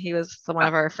recently. He was one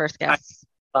of our first guests.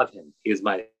 I love him. He's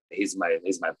my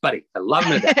buddy. I love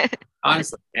him to death,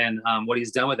 honestly. And what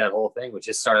he's done with that whole thing, which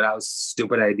just started out as a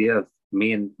stupid idea of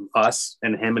me and us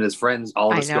and him and his friends,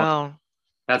 all of us going.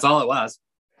 That's all it was.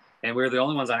 And we were the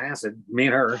only ones on acid, me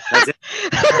and her. That's it.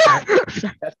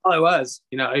 That's all it was,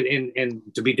 and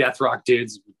to be death rock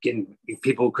dudes getting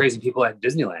crazy people at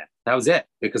Disneyland. That was it.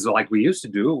 Because like we used to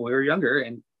do when we were younger,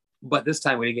 but this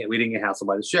time we didn't get hassled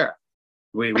by the sheriff.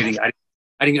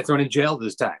 I didn't get thrown in jail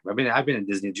this time. I've been in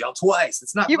Disney jail twice.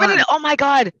 It's not. You've been in, oh my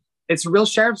God. It's a real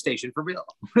sheriff station for real.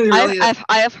 I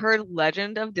have heard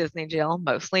legend of Disney jail,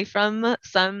 mostly from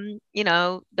some,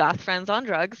 goth friends on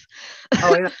drugs.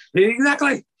 Oh yeah,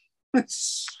 exactly.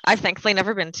 I've thankfully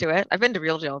never been to it. I've been to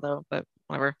real jail though, but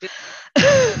whatever.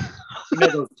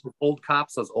 Those old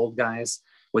cops, those old guys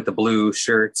with the blue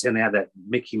shirts, and they have that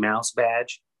Mickey Mouse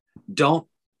badge. Don't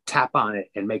tap on it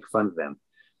and make fun of them.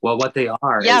 Well, what they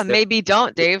are. Yeah, maybe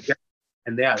don't, Dave.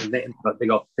 And they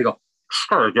go.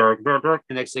 The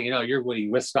next thing you know, you're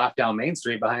getting whisked off down Main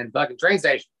Street behind the fucking train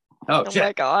station. Oh shit.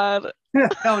 My God. No.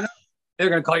 They're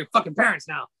gonna call your fucking parents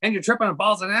now, and you're tripping on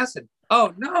balls and acid.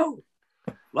 Oh no.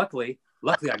 Luckily,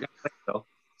 I got it though.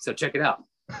 So check it out.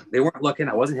 They weren't looking.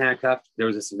 I wasn't handcuffed. There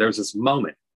was this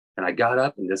moment, and I got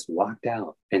up and just walked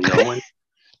out, and no one.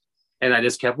 And I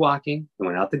just kept walking and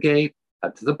went out the gate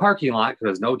up to the parking lot because there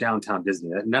was no downtown Disney.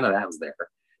 None of that was there. There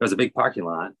was a big parking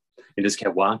lot, and just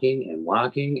kept walking and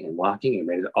walking and walking, and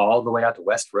made it all the way out to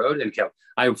West Road, and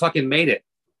I fucking made it.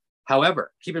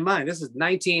 However, keep in mind this is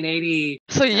 1980.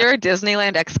 So you're a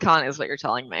Disneyland ex-con, is what you're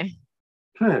telling me.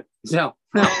 No,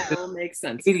 that makes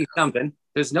sense. 80 something.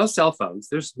 There's no cell phones.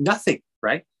 There's nothing,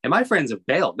 right? And my friends have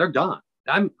bailed. They're gone.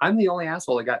 I'm the only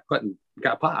asshole that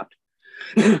got popped.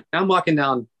 I'm walking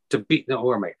down to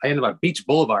where am I? I ended up at Beach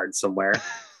Boulevard somewhere.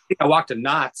 I walked to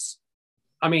Knott's.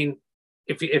 I mean,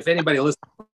 if anybody listens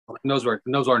knows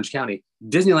Orange County,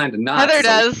 Disneyland to Knott's. Heather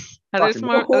does. Heather's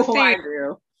more. I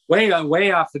do.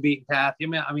 Way off the beaten path. I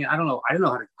mean, I don't know how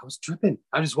to. I was tripping.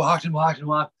 I just walked and walked and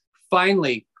walked.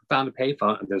 Finally found a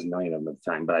payphone. There's a million of them at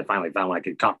the time, but I finally found one I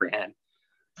could comprehend,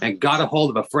 and got a hold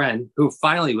of a friend who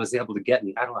finally was able to get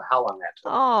me. I don't know how long that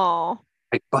took. Oh.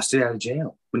 I busted out of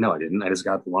jail. No, I didn't. I just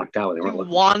got locked out. They weren't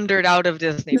looking. Wandered out of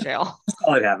Disney jail. That's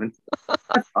all it happened.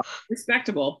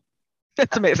 Respectable.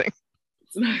 That's amazing.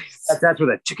 It's nice. That's where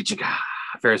that chicka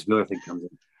Ferris Bueller thing comes in.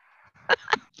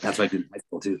 That's what I did in high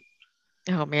school too.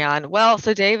 Oh man. Well,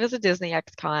 so Dave is a Disney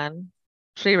ex-con.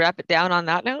 Should we wrap it down on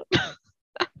that note?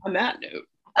 On that note.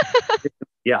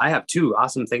 Yeah, I have two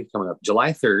awesome things coming up.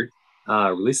 July 3rd,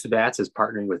 Release the Bats is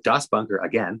partnering with Das Bunker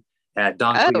again at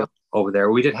Don Cleo over there.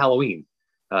 We did Halloween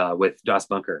with Das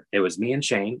Bunker. It was me and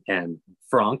Shane and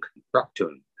Frank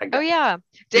Brockton. Oh yeah,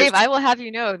 Dave. I will have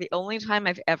you know, the only time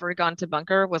I've ever gone to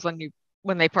Bunker was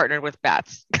when they partnered with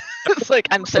Bats. It's like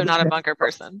I'm so not a Bunker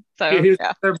person. So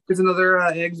yeah, there's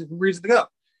another reason to go.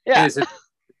 Yeah, it's a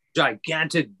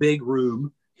gigantic, big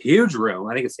room, huge room.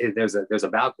 I think there's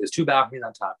two balconies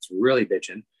on top. It's really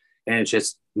bitching, and it's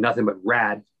just nothing but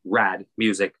rad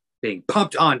music being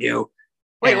pumped on you.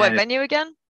 Wait, what venue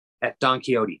again? At Don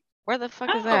Quixote. Where the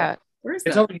fuck is that? Where is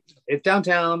that? It's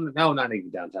downtown. No, not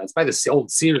even downtown. It's by the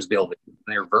old Sears building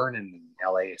near Vernon,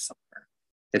 LA somewhere.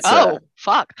 It's,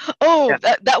 fuck. Oh,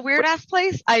 yeah. that weird ass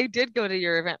place. I did go to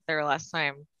your event there last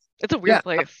time. It's a weird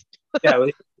place. Yeah,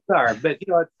 it's bizarre, but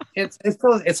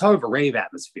it's sort of a rave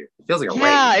atmosphere. It feels like a rave.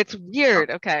 Yeah, it's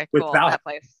weird. Okay, with cool. That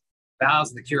place.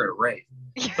 Vows and the Cure at a rave,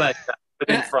 but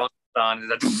then front on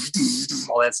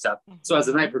all that stuff. So as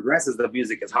the night progresses, the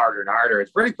music is harder and harder.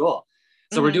 It's pretty cool.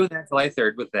 So we're doing that July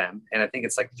 3rd with them, and I think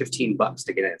it's like $15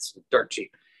 to get in. It's dirt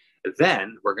cheap.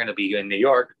 Then we're going to be in New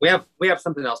York. We have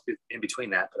something else in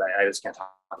between that, but I just can't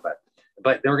talk about it.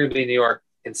 But then we're going to be in New York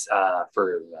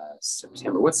for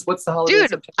September. What's the holiday?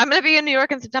 Dude, I'm going to be in New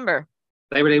York in September.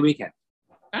 Labor Day weekend.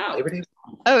 Oh. Labor Day.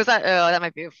 Oh, is that? Oh, that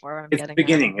might be before. It's the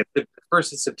beginning. It's the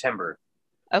 1st of September.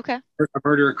 Okay. A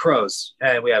Murder of Crows.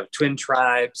 And we have Twin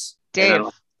Tribes. Dave,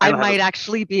 I might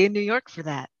actually be in New York for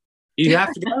that. You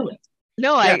have to go.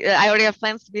 No, yeah. I already have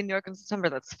plans to be in New York in September.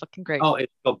 That's fucking great. Oh,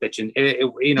 it's so bitching.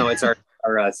 It's our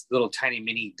little tiny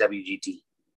mini WGT.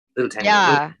 Little tiny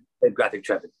little graphic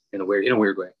traffic in a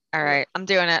weird way. All right, I'm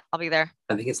doing it. I'll be there.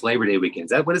 I think it's Labor Day weekend.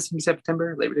 Is that what is in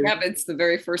September? Labor Day? Yeah, but it's the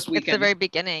very first weekend. It's the very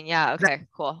beginning. Yeah, okay,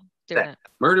 cool. Doing it.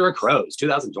 Murder of Crows,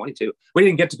 2022. We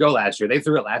didn't get to go last year. They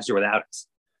threw it last year without us.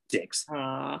 Dicks.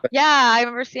 Yeah, I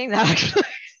remember seeing that actually.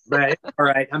 Right. All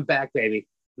right, I'm back, baby.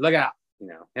 Look out.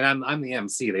 And I'm the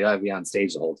MC. They gotta be on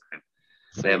stage the whole time.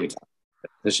 They have me talk.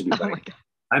 This should be funny. Oh,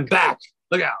 I'm back.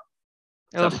 Look out.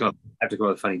 So I have to come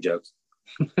up with funny jokes.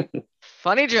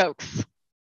 Funny jokes.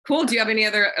 Cool. Do you have any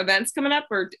other events coming up,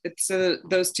 or so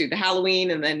those two, the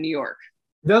Halloween and then New York?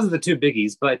 Those are the two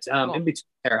biggies. But in between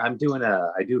there,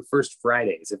 I do First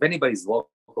Fridays. If anybody's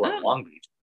local in Long Beach,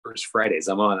 First Fridays,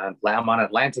 I'm on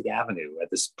Atlantic Avenue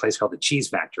at this place called the Cheese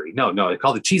Factory. No, it's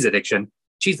called the Cheese Addiction.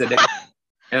 Cheese Addiction.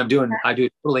 And I do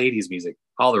total 80s music,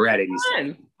 all the rad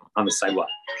 80s on the sidewalk.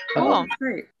 Cool.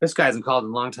 This guy hasn't called in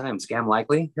a long time. Scam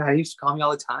likely. Yeah, he used to call me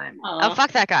all the time. Oh,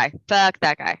 fuck that guy. Fuck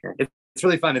that guy. It's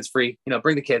really fun. It's free.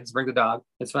 Bring the kids, bring the dog.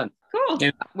 It's fun. Cool.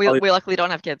 And we luckily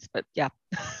don't have kids, but yeah.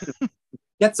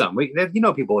 Get some.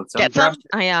 People with some. Get some?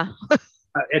 Oh, yeah.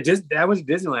 I was at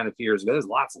Disneyland a few years ago. There's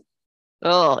lots of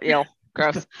them. Oh, ew.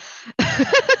 Gross.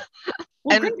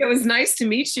 Well, it was nice to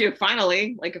meet you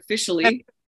finally, like officially.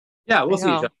 Yeah, we'll see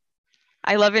each other.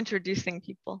 I love introducing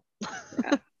people.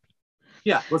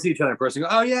 Yeah, we'll see each other in person.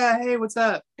 Oh yeah, hey, what's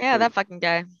up? Yeah, that fucking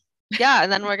guy. Yeah,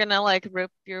 and then we're gonna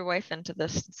rope your wife into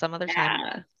this some other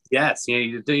time. Yes,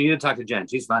 you need to talk to Jen.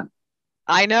 She's fun.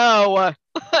 I know.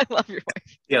 I love your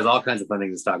wife. She has all kinds of fun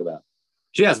things to talk about.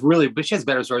 She has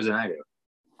better stories than I do.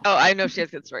 Oh, I know she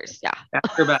has good stories. Yeah.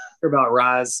 Ask her about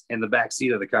Roz in the back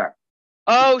seat of the car.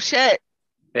 Oh shit.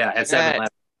 Yeah, at 7-Eleven.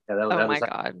 Yeah, oh my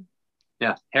god.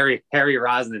 Yeah, Harry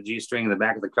Roz in the G-string in the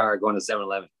back of the car going to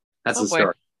 7-Eleven. That's the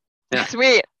story. Yeah.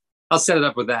 Sweet. I'll set it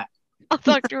up with that. I'll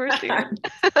talk to her soon.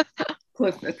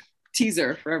 Cliff, a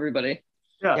teaser for everybody.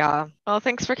 Yeah. Well,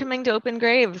 thanks for coming to Open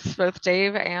Graves, both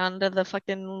Dave and the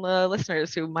fucking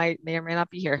listeners who may or may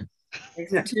not be here.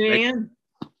 Thanks for tuning in.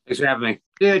 Thanks for having me.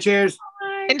 Yeah, cheers.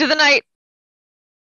 Bye. Into the night.